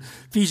apostles. But in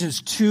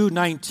Ephesians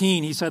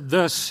 2:19, he said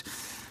this,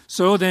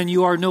 so then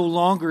you are no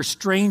longer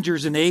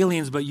strangers and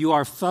aliens, but you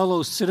are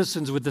fellow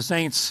citizens with the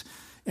saints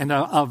and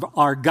of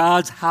our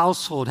God's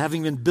household,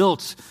 having been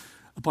built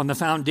upon the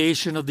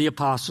foundation of the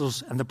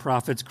apostles and the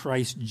prophets,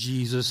 Christ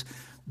Jesus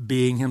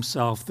being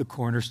himself the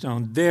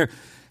cornerstone. There.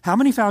 How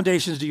many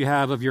foundations do you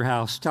have of your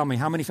house? Tell me,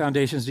 how many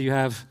foundations do you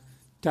have?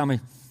 Tell me.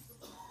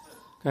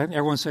 Okay,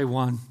 everyone say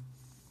one.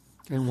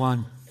 Okay,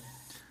 one.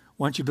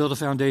 Once you build a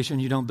foundation,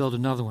 you don't build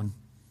another one.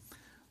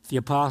 The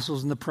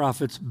apostles and the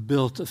prophets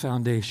built a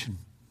foundation.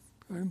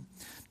 Okay?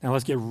 Now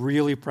let's get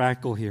really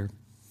practical here.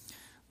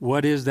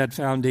 What is that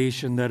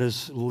foundation that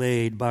is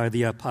laid by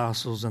the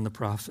apostles and the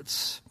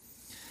prophets?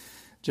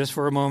 Just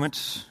for a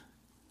moment,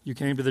 you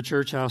came to the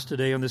church house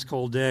today on this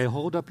cold day.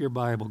 Hold up your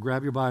Bible.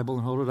 Grab your Bible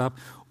and hold it up.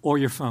 Or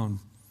your phone.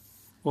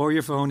 Or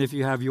your phone if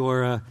you have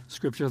your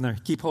scripture in there.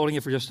 Keep holding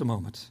it for just a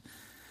moment.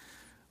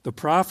 The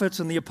prophets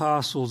and the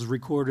apostles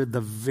recorded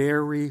the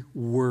very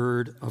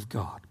word of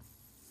God.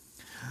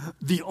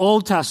 The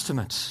Old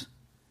Testament,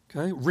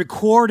 okay,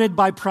 recorded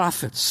by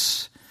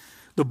prophets.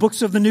 The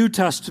books of the New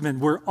Testament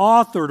were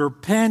authored or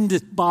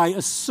penned by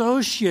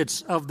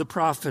associates of the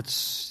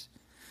prophets.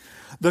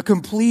 The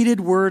completed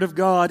Word of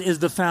God is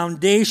the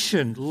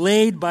foundation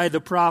laid by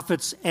the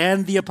prophets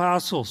and the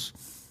apostles.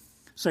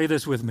 Say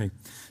this with me.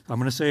 I'm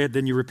going to say it,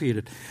 then you repeat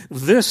it.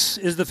 This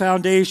is the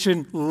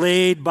foundation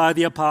laid by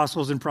the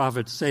apostles and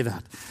prophets. Say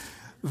that.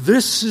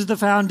 This is the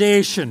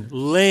foundation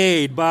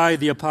laid by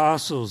the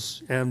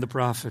apostles and the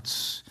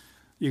prophets.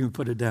 You can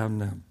put it down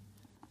now.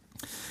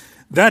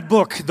 That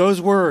book, those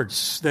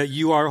words that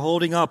you are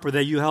holding up or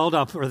that you held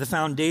up are the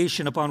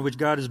foundation upon which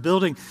God is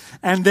building.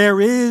 And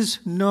there is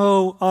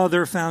no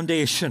other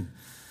foundation.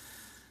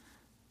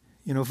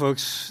 You know,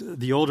 folks,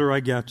 the older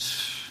I get,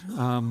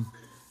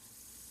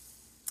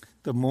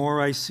 the more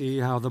I see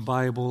how the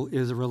Bible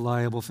is a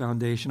reliable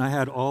foundation. I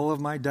had all of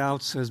my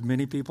doubts, as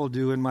many people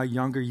do in my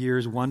younger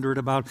years, wondered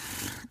about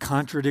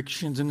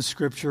contradictions in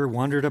Scripture,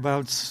 wondered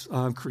about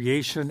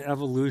creation,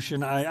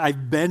 evolution.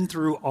 I've been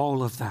through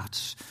all of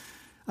that.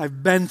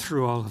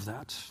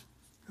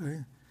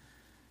 Okay?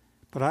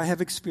 But I have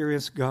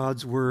experienced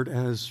God's Word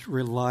as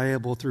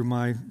reliable through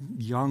my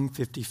young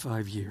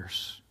 55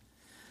 years.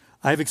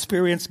 I've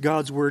experienced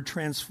God's Word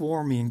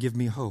transform me and give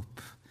me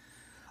hope.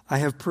 I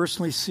have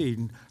personally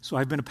seen, so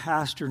I've been a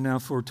pastor now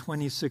for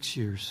 26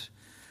 years.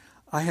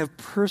 I have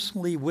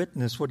personally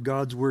witnessed what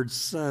God's Word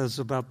says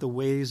about the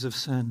ways of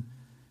sin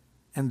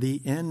and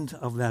the end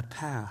of that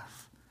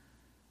path.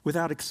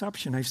 Without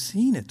exception, I've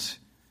seen it.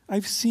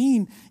 I've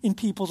seen in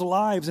people's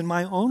lives, in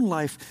my own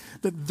life,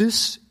 that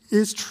this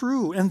is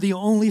true and the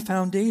only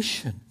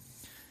foundation.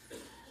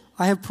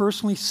 I have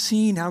personally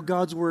seen how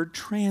God's Word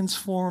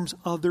transforms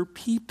other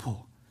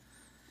people.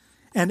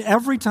 And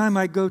every time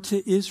I go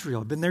to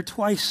Israel, I've been there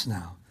twice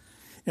now,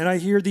 and I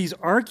hear these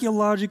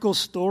archaeological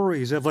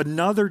stories of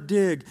another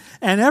dig,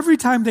 and every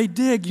time they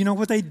dig, you know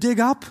what they dig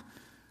up?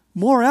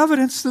 More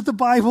evidence that the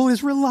Bible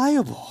is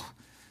reliable.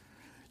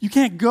 You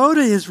can't go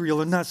to Israel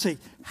and not say,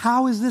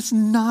 how is this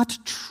not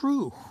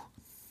true?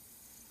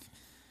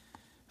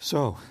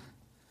 So,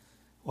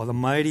 while the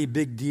mighty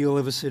big deal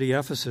of a city,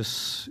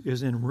 Ephesus,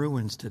 is in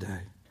ruins today,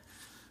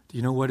 do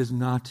you know what is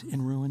not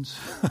in ruins?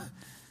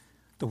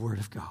 The Word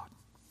of God.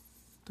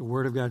 The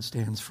Word of God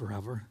stands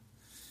forever.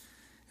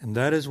 And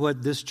that is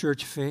what this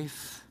church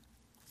faith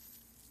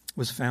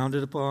was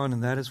founded upon,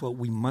 and that is what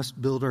we must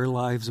build our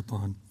lives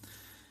upon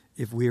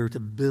if we are to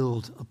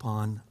build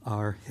upon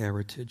our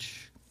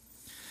heritage.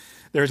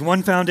 There's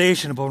one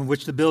foundation upon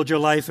which to build your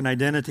life and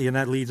identity, and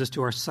that leads us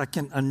to our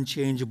second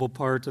unchangeable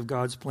part of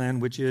God's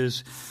plan, which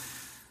is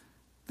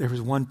there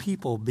is one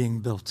people being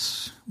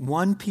built.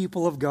 One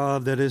people of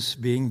God that is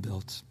being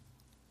built.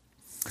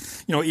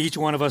 You know, each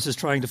one of us is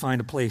trying to find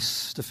a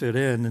place to fit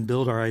in and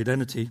build our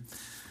identity.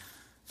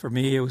 For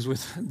me, it was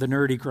with the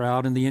nerdy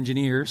crowd and the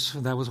engineers.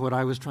 That was what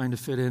I was trying to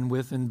fit in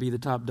with and be the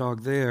top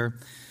dog there.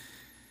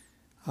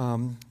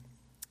 You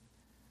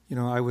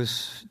know, I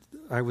was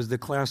the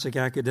classic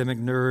academic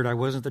nerd. I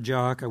wasn't the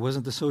jock. I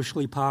wasn't the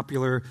socially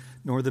popular,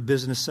 nor the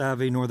business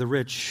savvy, nor the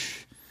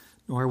rich.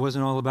 Nor I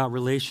wasn't all about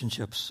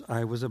relationships.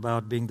 I was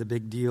about being the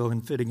big deal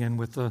and fitting in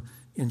with the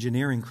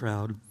engineering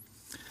crowd.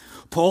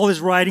 Paul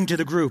is writing to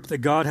the group that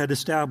God had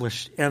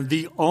established, and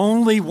the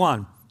only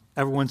one,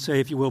 everyone say,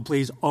 if you will,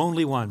 please,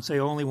 only one. Say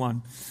only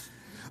one.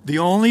 The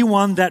only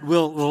one that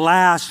will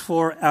last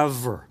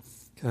forever.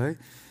 Okay?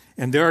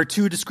 And there are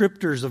two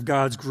descriptors of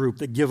God's group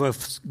that give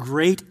us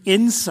great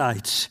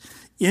insights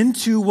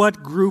into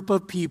what group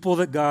of people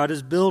that God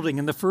is building.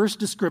 And the first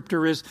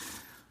descriptor is,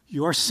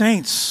 you are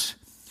saints,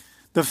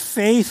 the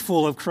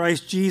faithful of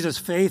Christ Jesus.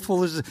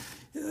 Faithful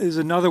is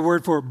another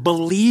word for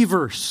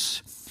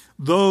believers.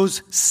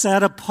 Those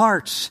set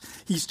apart.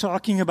 He's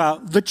talking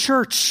about the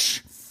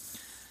church.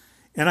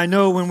 And I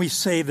know when we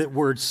say that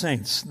word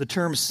saints, the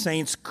term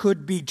saints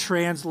could be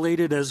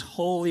translated as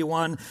Holy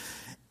One.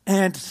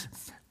 And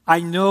I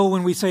know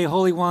when we say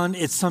Holy One,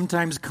 it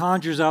sometimes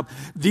conjures up,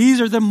 these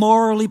are the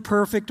morally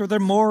perfect or the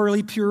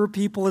morally pure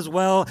people as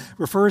well,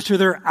 refers to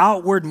their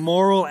outward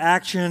moral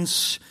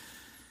actions.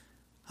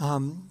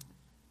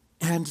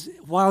 And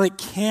while it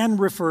can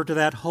refer to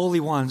that, holy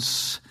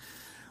ones,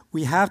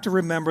 we have to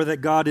remember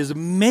that God is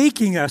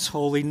making us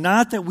holy,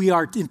 not that we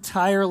are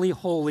entirely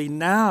holy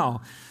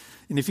now.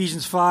 In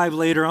Ephesians 5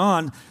 later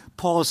on,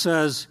 Paul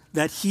says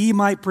that he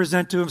might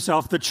present to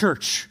himself the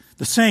church,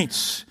 the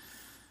saints,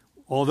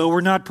 although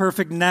we're not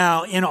perfect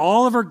now, in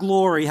all of her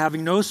glory,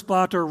 having no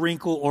spot or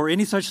wrinkle or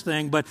any such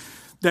thing, but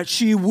that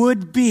she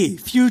would be,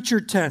 future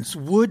tense,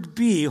 would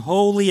be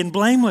holy and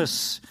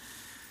blameless.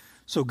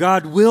 So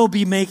God will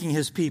be making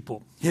his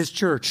people, his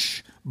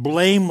church,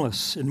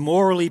 blameless and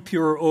morally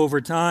pure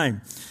over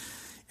time.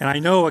 And I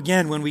know,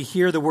 again, when we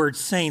hear the word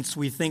saints,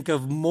 we think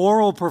of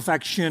moral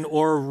perfection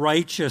or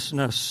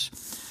righteousness.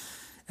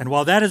 And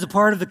while that is a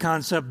part of the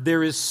concept,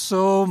 there is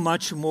so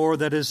much more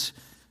that is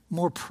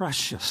more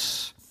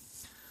precious.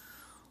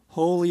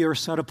 Holy or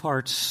set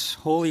apart,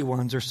 holy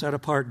ones or set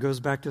apart goes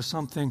back to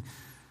something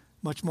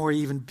much more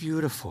even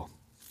beautiful.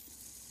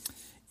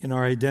 In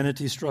our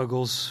identity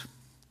struggles,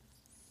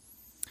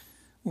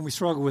 when we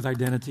struggle with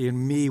identity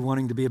and me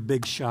wanting to be a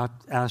big shot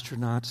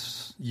astronaut,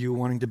 you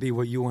wanting to be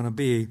what you want to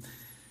be,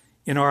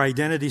 in our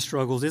identity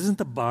struggles, isn't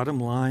the bottom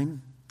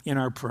line in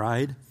our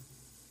pride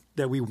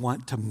that we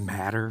want to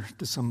matter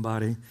to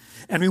somebody?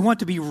 And we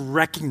want to be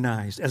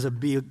recognized as a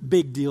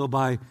big deal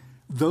by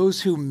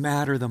those who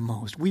matter the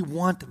most. We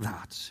want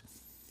that.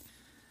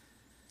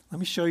 Let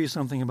me show you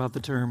something about the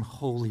term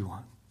Holy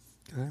One.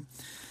 Okay?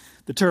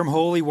 The term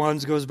Holy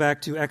Ones goes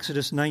back to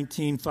Exodus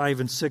 19, 5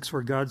 and 6,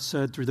 where God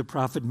said through the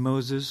prophet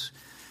Moses,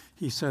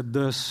 he said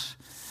this,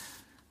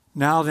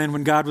 "Now then,"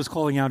 when God was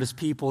calling out his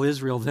people,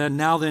 Israel,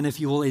 "Now then, if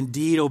you will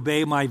indeed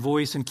obey my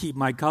voice and keep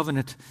my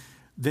covenant,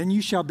 then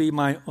you shall be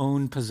my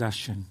own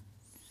possession."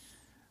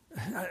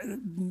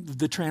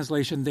 The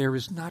translation there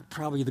is not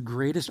probably the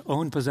greatest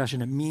own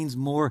possession. It means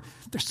more,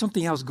 there's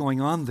something else going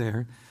on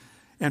there.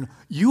 And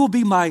you will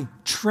be my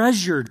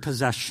treasured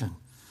possession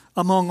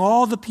among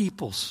all the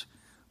peoples.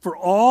 For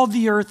all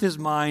the earth is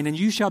mine, and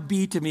you shall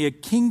be to me a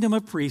kingdom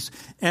of priests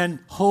and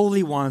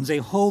holy ones, a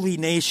holy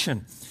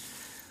nation.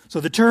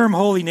 So the term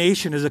holy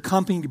nation is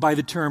accompanied by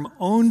the term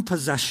own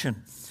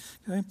possession.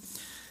 Okay?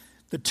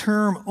 The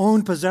term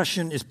own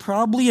possession is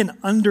probably an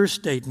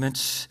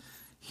understatement.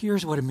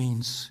 Here's what it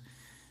means.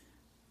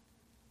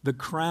 The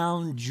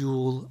crown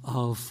jewel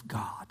of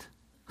God.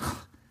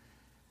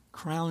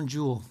 Crown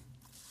jewel.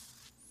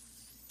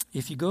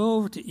 If you go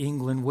over to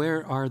England,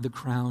 where are the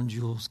crown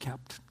jewels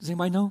kept? Does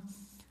anybody know?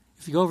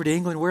 If you go over to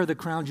England, where are the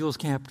crown jewels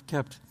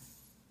kept?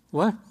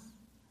 What?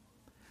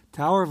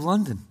 Tower of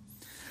London.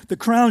 The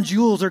crown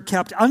jewels are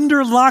kept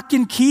under lock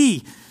and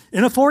key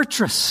in a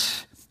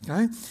fortress.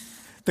 Okay?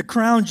 The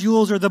crown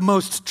jewels are the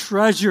most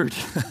treasured,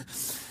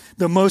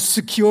 the most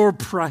secure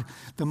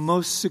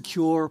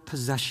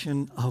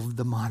possession of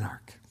the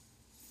monarch.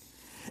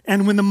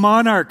 And when the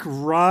monarch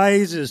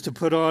rises to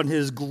put on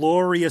his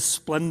glorious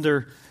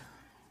splendor,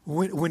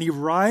 when he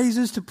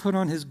rises to put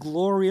on his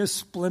glorious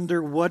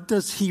splendor, what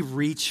does he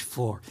reach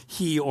for?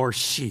 He or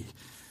she,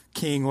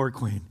 king or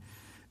queen.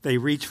 They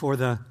reach for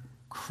the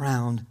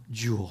crown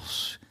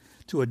jewels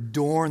to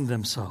adorn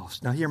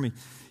themselves. Now hear me.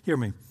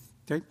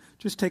 Okay?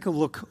 Just take a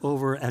look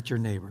over at your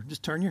neighbor.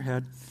 Just turn your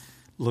head,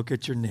 look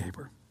at your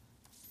neighbor.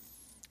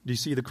 Do you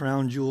see the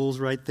crown jewels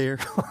right there?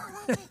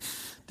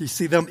 Do you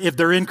see them? If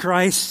they're in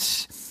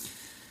Christ,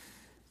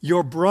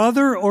 your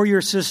brother or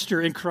your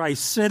sister in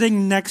Christ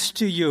sitting next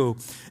to you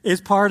is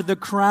part of the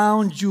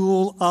crown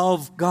jewel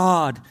of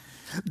God.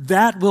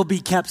 That will be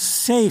kept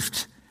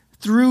safe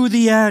through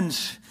the end.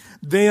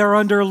 They are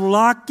under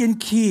lock and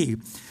key.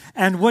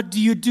 And what do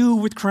you do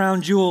with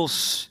crown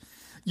jewels?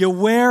 You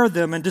wear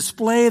them and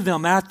display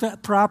them at the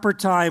proper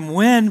time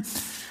when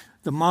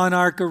the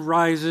monarch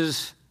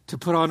arises to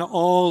put on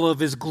all of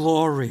his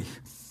glory.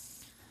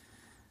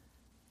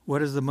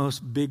 What is the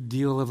most big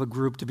deal of a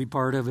group to be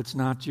part of? It's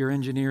not your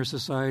engineer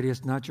society.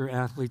 It's not your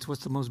athletes.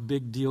 What's the most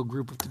big deal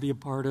group to be a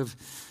part of?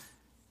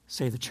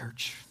 Say the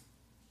church.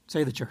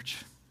 Say the church.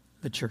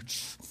 The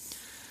church.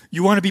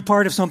 You want to be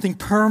part of something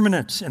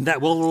permanent and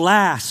that will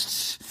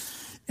last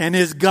and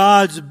is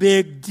God's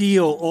big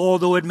deal,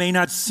 although it may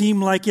not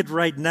seem like it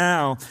right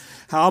now.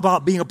 How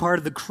about being a part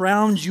of the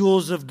crown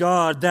jewels of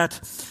God that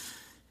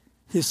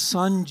his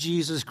son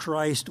Jesus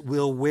Christ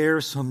will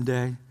wear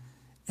someday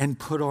and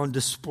put on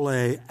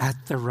display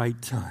at the right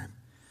time?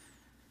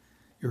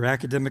 Your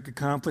academic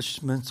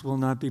accomplishments will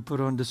not be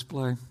put on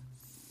display.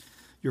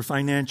 Your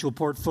financial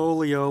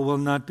portfolio will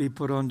not be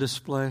put on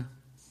display.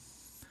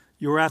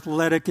 Your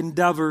athletic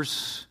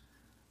endeavors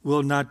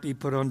will not be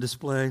put on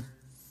display.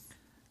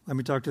 Let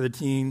me talk to the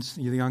teens,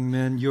 the young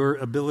men. Your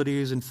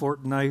abilities in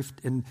Fortnite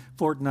and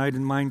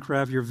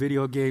Minecraft, your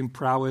video game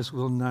prowess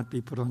will not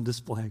be put on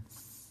display.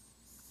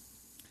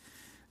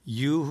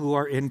 You who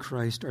are in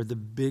Christ are the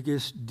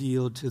biggest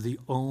deal to the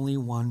only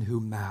one who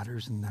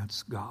matters, and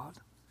that's God.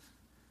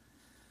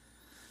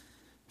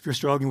 If you're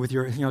struggling with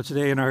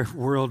today in our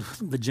world,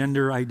 the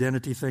gender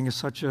identity thing is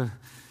such a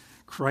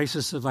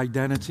crisis of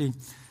identity.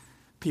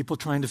 People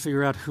trying to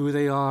figure out who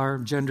they are,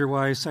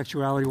 gender-wise,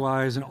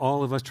 sexuality-wise, and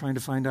all of us trying to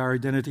find our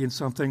identity in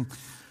something.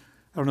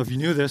 I don't know if you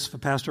knew this,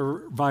 but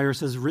Pastor Virus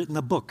has written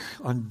a book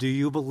on Do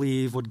You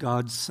Believe What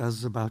God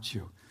Says About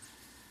You?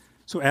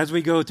 So as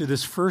we go through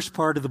this first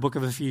part of the book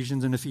of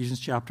Ephesians in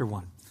Ephesians chapter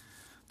 1,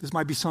 this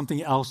might be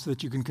something else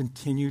that you can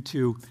continue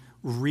to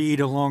read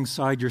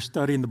alongside your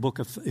study in the book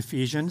of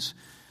Ephesians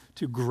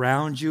to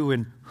ground you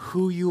in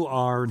who you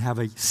are and have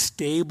a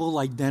stable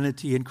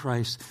identity in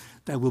Christ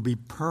that will be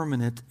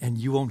permanent, and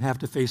you won't have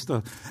to face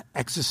the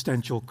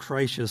existential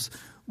crisis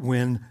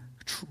when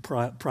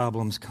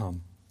problems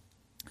come.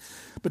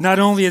 But not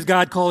only is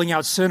God calling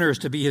out sinners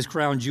to be his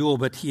crown jewel,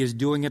 but he is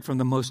doing it from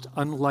the most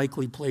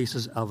unlikely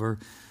places ever.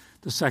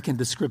 The second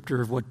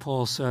descriptor of what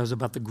Paul says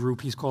about the group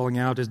he's calling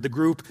out is the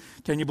group,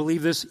 can you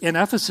believe this, in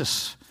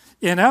Ephesus.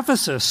 In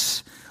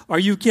Ephesus. Are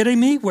you kidding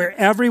me? Where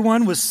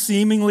everyone was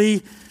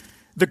seemingly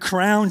the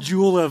crown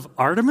jewel of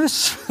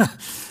Artemis?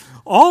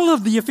 All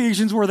of the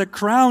Ephesians were the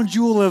crown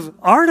jewel of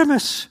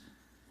Artemis.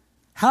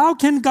 How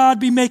can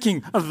God be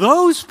making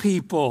those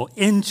people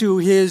into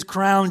his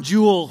crown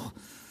jewel?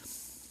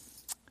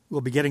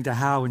 We'll be getting to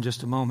how in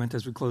just a moment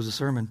as we close the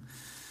sermon.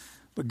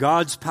 But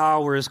God's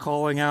power is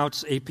calling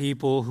out a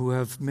people who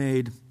have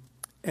made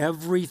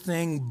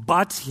everything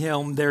but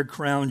him their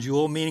crown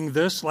jewel, meaning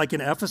this, like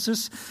in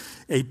Ephesus,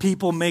 a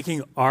people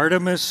making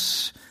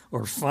Artemis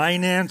or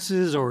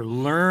finances or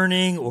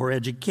learning or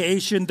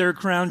education their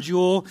crown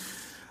jewel.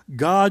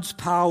 God's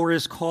power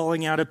is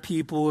calling out a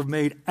people who have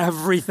made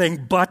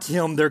everything but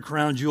him their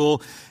crown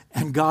jewel,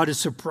 and God is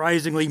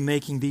surprisingly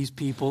making these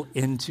people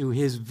into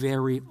his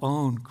very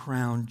own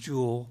crown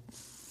jewel.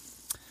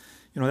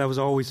 That was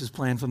always his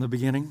plan from the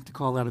beginning, to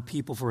call out a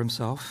people for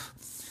himself.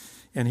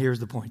 And here's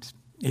the point.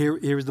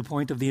 Here's the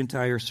point of the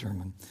entire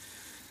sermon.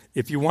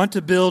 If you want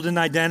to build an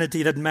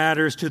identity that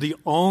matters to the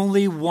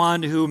only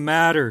one who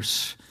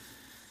matters,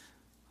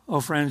 oh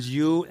friends,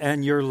 you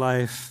and your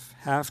life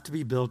have to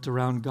be built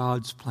around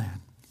God's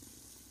plan,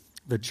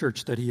 the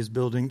church that he is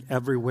building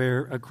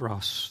everywhere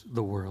across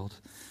the world.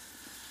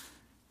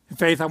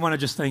 Faith, I want to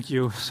just thank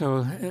you. So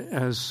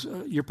as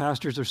your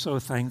pastors are so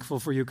thankful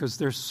for you, because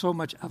there's so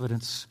much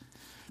evidence.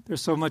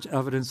 There's so much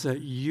evidence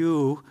that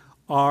you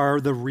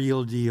are the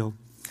real deal.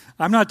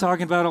 I'm not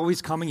talking about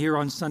always coming here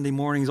on Sunday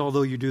mornings,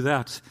 although you do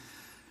that.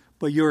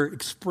 But you're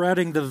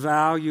spreading the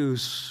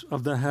values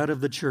of the head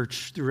of the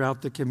church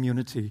throughout the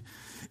community.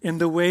 In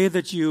the way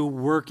that you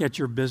work at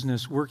your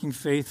business, working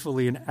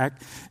faithfully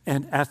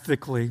and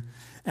ethically,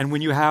 and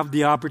when you have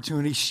the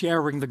opportunity,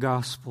 sharing the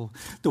gospel.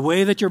 The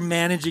way that you're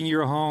managing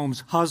your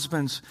homes,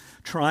 husbands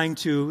trying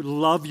to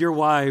love your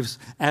wives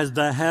as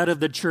the head of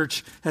the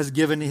church has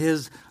given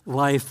his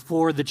life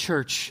for the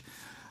church.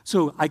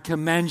 So I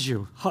commend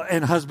you,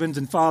 and husbands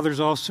and fathers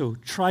also,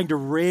 trying to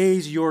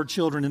raise your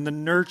children in the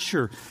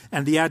nurture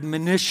and the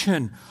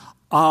admonition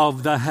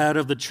of the head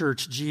of the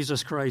church,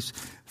 Jesus Christ.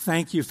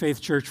 Thank you,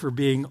 Faith Church, for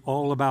being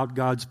all about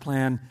God's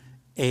plan,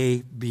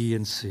 A, B,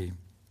 and C.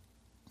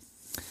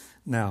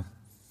 Now,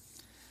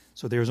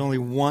 so there's only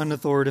one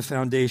authoritative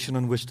foundation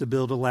on which to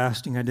build a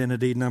lasting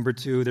identity. Number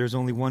two, there's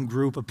only one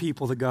group of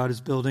people that God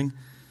is building.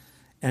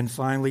 And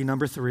finally,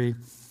 number three,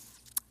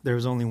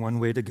 there's only one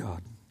way to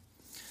God.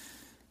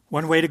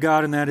 One way to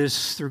God, and that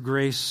is through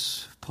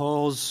grace.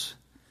 Paul's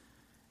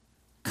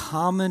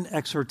common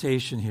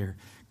exhortation here.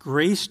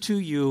 Grace to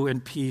you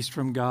and peace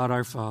from God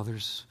our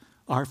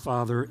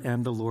Father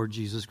and the Lord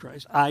Jesus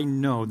Christ. I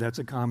know that's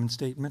a common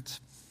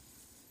statement.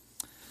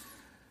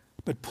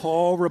 But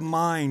Paul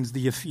reminds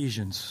the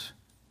Ephesians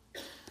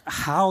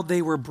how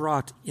they were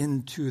brought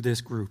into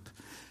this group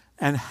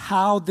and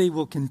how they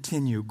will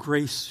continue.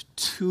 Grace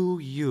to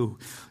you.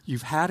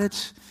 You've had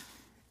it,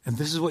 and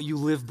this is what you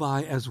live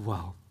by as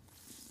well.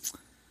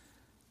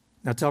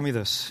 Now tell me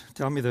this.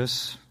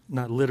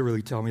 Not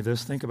literally tell me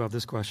this. Think about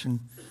this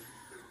question.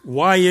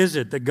 Why is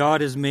it that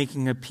God is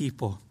making a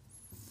people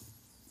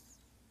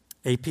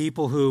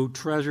who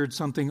treasured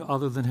something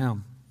other than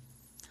him?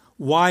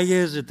 Why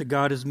is it that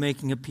God is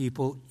making a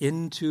people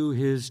into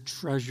his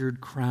treasured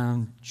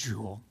crown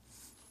jewel?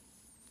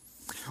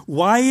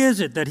 Why is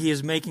it that he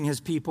is making his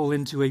people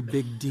into a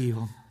big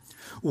deal?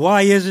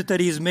 Why is it that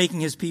he is making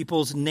his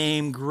people's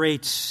name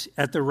great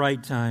at the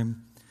right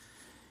time?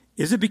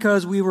 Is it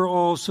because we were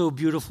all so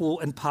beautiful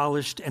and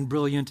polished and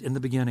brilliant in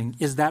the beginning?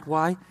 Is that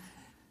why?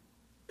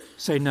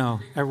 Say no.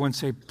 Everyone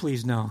say,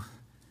 please no.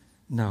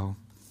 No.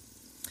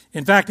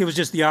 In fact, it was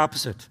just the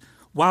opposite.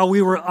 While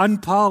we were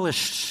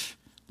unpolished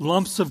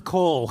lumps of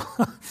coal,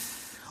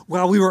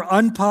 while we were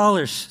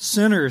unpolished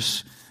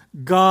sinners,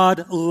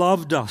 God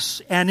loved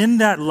us. And in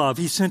that love,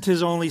 he sent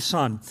his only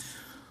Son,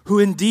 who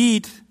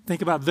indeed,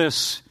 think about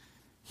this,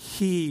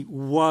 he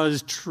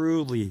was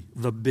truly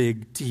the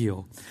big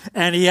deal.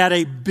 And he had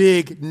a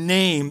big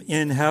name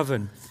in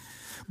heaven.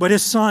 But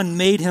his Son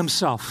made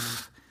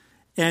himself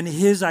and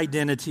his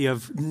identity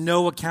of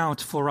no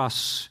account for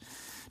us.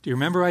 Do you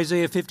remember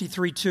Isaiah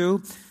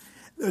 53:2?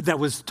 that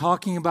was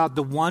talking about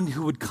the one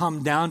who would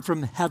come down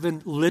from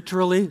heaven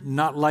literally,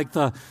 not like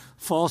the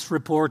false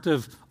report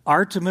of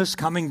Artemis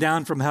coming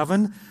down from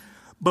heaven.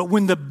 But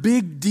when the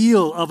big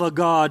deal of a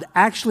God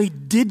actually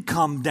did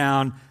come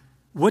down,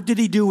 what did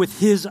he do with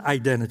his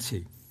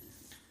identity?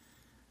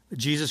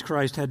 Jesus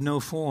Christ had no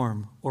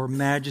form or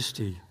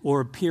majesty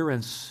or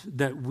appearance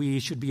that we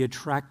should be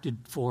attracted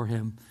for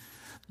him.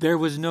 There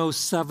was no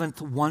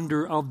seventh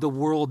wonder of the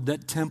world,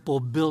 that temple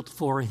built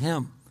for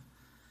him.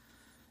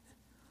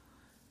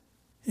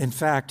 In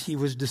fact, he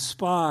was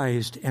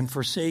despised and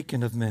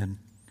forsaken of men,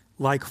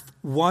 like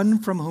one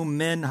from whom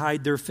men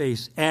hide their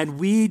face, and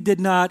we did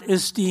not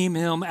esteem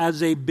him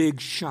as a big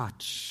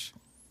shot.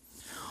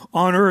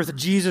 On earth,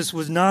 Jesus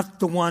was not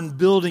the one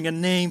building a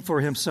name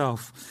for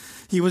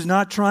himself. He was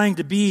not trying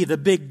to be the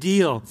big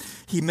deal.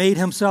 He made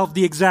himself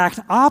the exact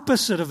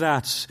opposite of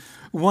that,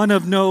 one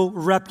of no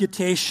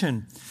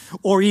reputation.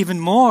 Or even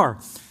more,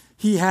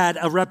 he had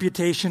a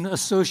reputation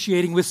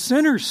associating with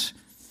sinners.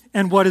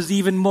 And what is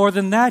even more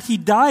than that, he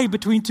died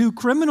between two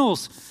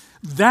criminals.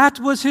 That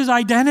was his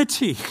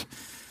identity.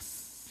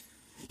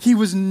 He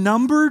was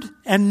numbered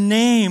and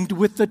named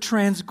with the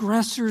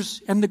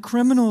transgressors and the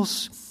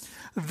criminals.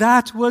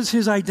 That was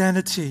his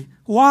identity.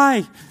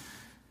 Why?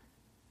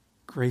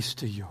 Grace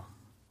to you.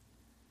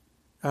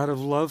 Out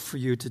of love for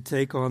you to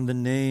take on the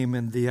name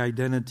and the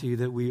identity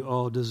that we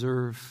all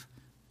deserve,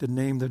 the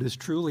name that is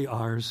truly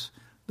ours,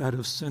 that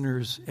of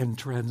sinners and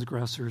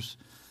transgressors,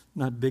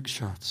 not big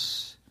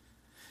shots.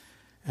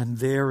 And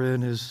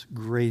therein is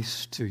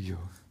grace to you.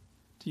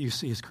 Do you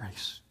see his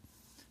grace?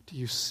 Do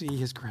you see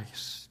his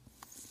grace?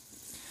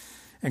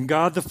 And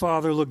God the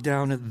Father looked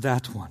down at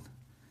that one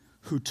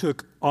who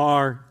took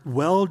our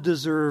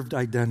well-deserved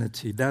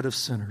identity, that of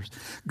sinners.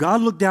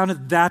 God looked down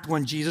at that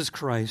one, Jesus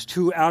Christ,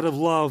 who out of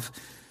love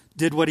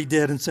did what he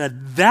did and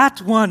said,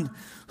 that one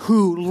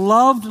who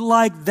loved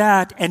like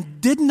that and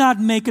did not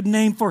make a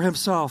name for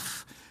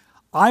himself,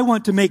 I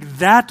want to make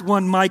that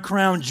one my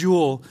crown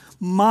jewel,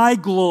 my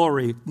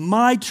glory,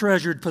 my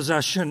treasured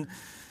possession.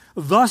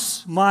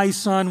 Thus my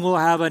son will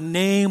have a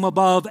name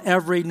above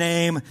every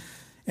name,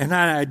 and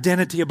an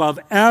identity above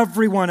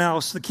everyone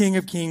else, the King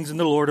of Kings and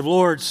the Lord of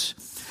Lords.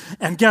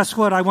 And guess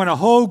what? I want a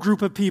whole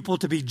group of people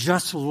to be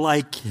just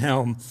like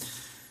him.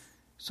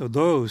 So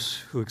those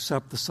who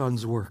accept the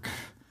Son's work,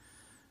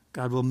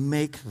 God will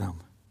make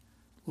them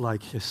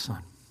like his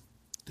Son,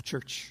 the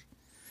church.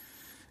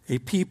 A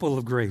people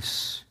of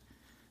grace,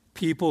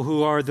 people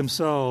who are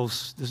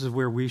themselves, this is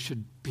where we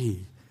should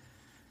be.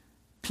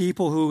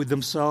 People who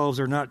themselves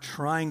are not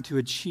trying to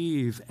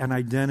achieve an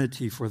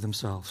identity for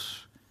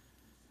themselves,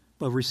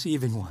 but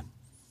receiving one,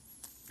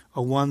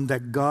 a one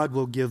that God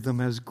will give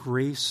them as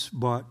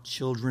grace-bought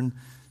children,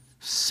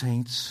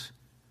 saints,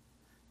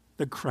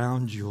 the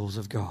crown jewels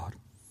of God.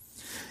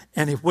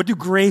 And what do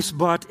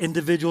grace-bought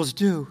individuals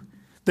do?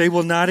 They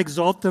will not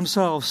exalt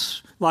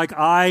themselves like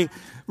I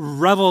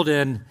reveled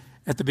in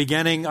at the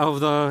beginning of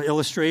the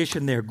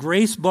illustration there.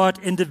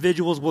 Grace-bought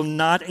individuals will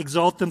not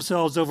exalt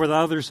themselves over the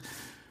others,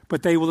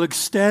 but they will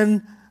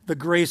extend the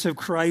grace of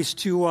Christ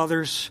to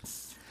others.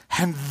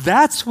 And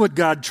that's what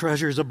God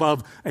treasures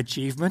above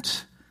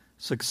achievement,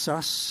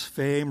 success,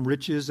 fame,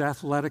 riches,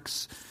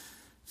 athletics,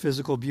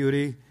 physical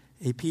beauty.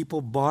 A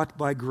people bought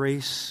by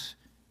grace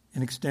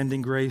and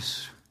extending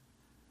grace.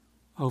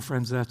 Oh,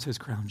 friends, that's his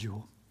crown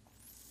jewel.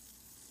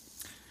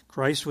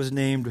 Christ was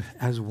named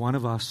as one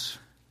of us,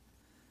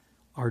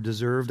 our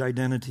deserved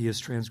identity as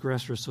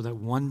transgressors, so that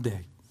one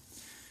day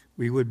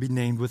we would be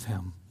named with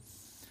him,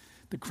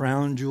 the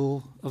crown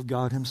jewel of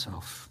God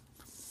himself.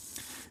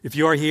 If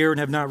you are here and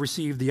have not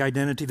received the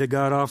identity that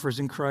God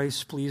offers in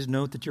Christ, please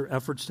note that your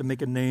efforts to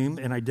make a name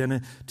and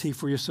identity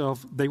for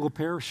yourself, they will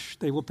perish.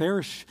 They will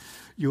perish.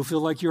 You'll feel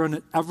like you're on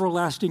an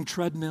everlasting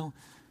treadmill,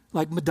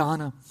 like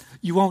Madonna.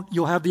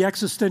 You'll have the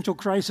existential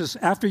crisis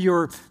after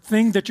your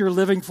thing that you're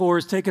living for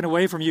is taken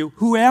away from you.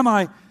 Who am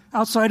I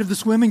outside of the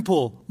swimming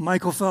pool?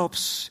 Michael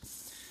Phelps.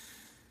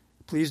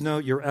 Please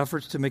note your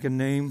efforts to make a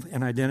name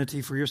and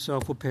identity for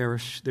yourself will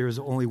perish. There is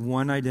only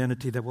one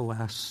identity that will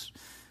last,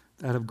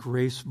 that of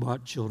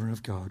grace-bought children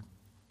of God.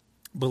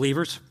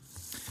 Believers,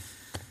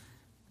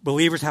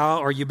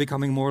 how are you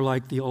becoming more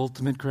like the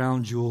ultimate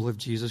crown jewel of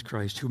Jesus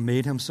Christ, who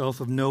made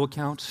himself of no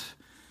account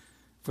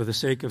for the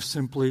sake of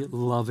simply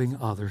loving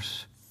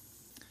others?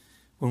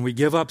 When we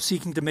give up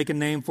seeking to make a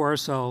name for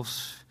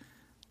ourselves,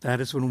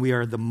 that is when we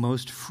are the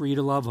most free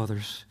to love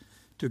others,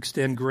 to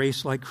extend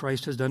grace like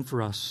Christ has done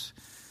for us.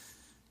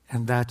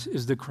 And that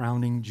is the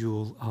crowning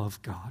jewel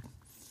of God.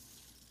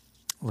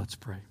 Let's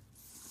pray.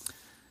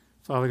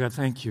 Father God,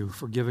 thank you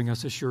for giving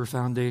us a sure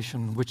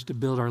foundation on which to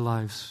build our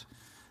lives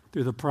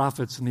through the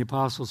prophets and the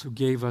apostles who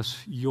gave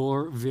us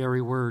your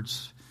very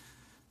words.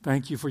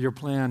 Thank you for your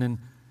plan, and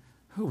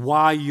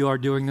why you are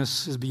doing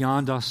this is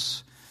beyond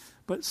us,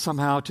 but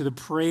somehow to the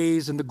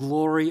praise and the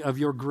glory of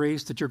your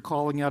grace that you're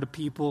calling out of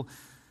people,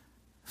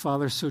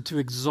 Father, so to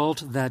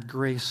exalt that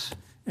grace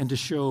and to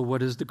show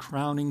what is the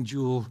crowning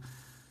jewel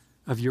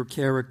of your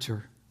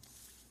character.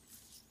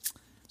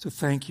 So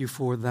thank you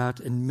for that,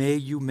 and may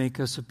you make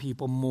us a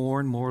people more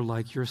and more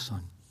like your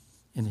Son.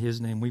 In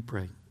his name we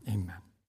pray. Amen.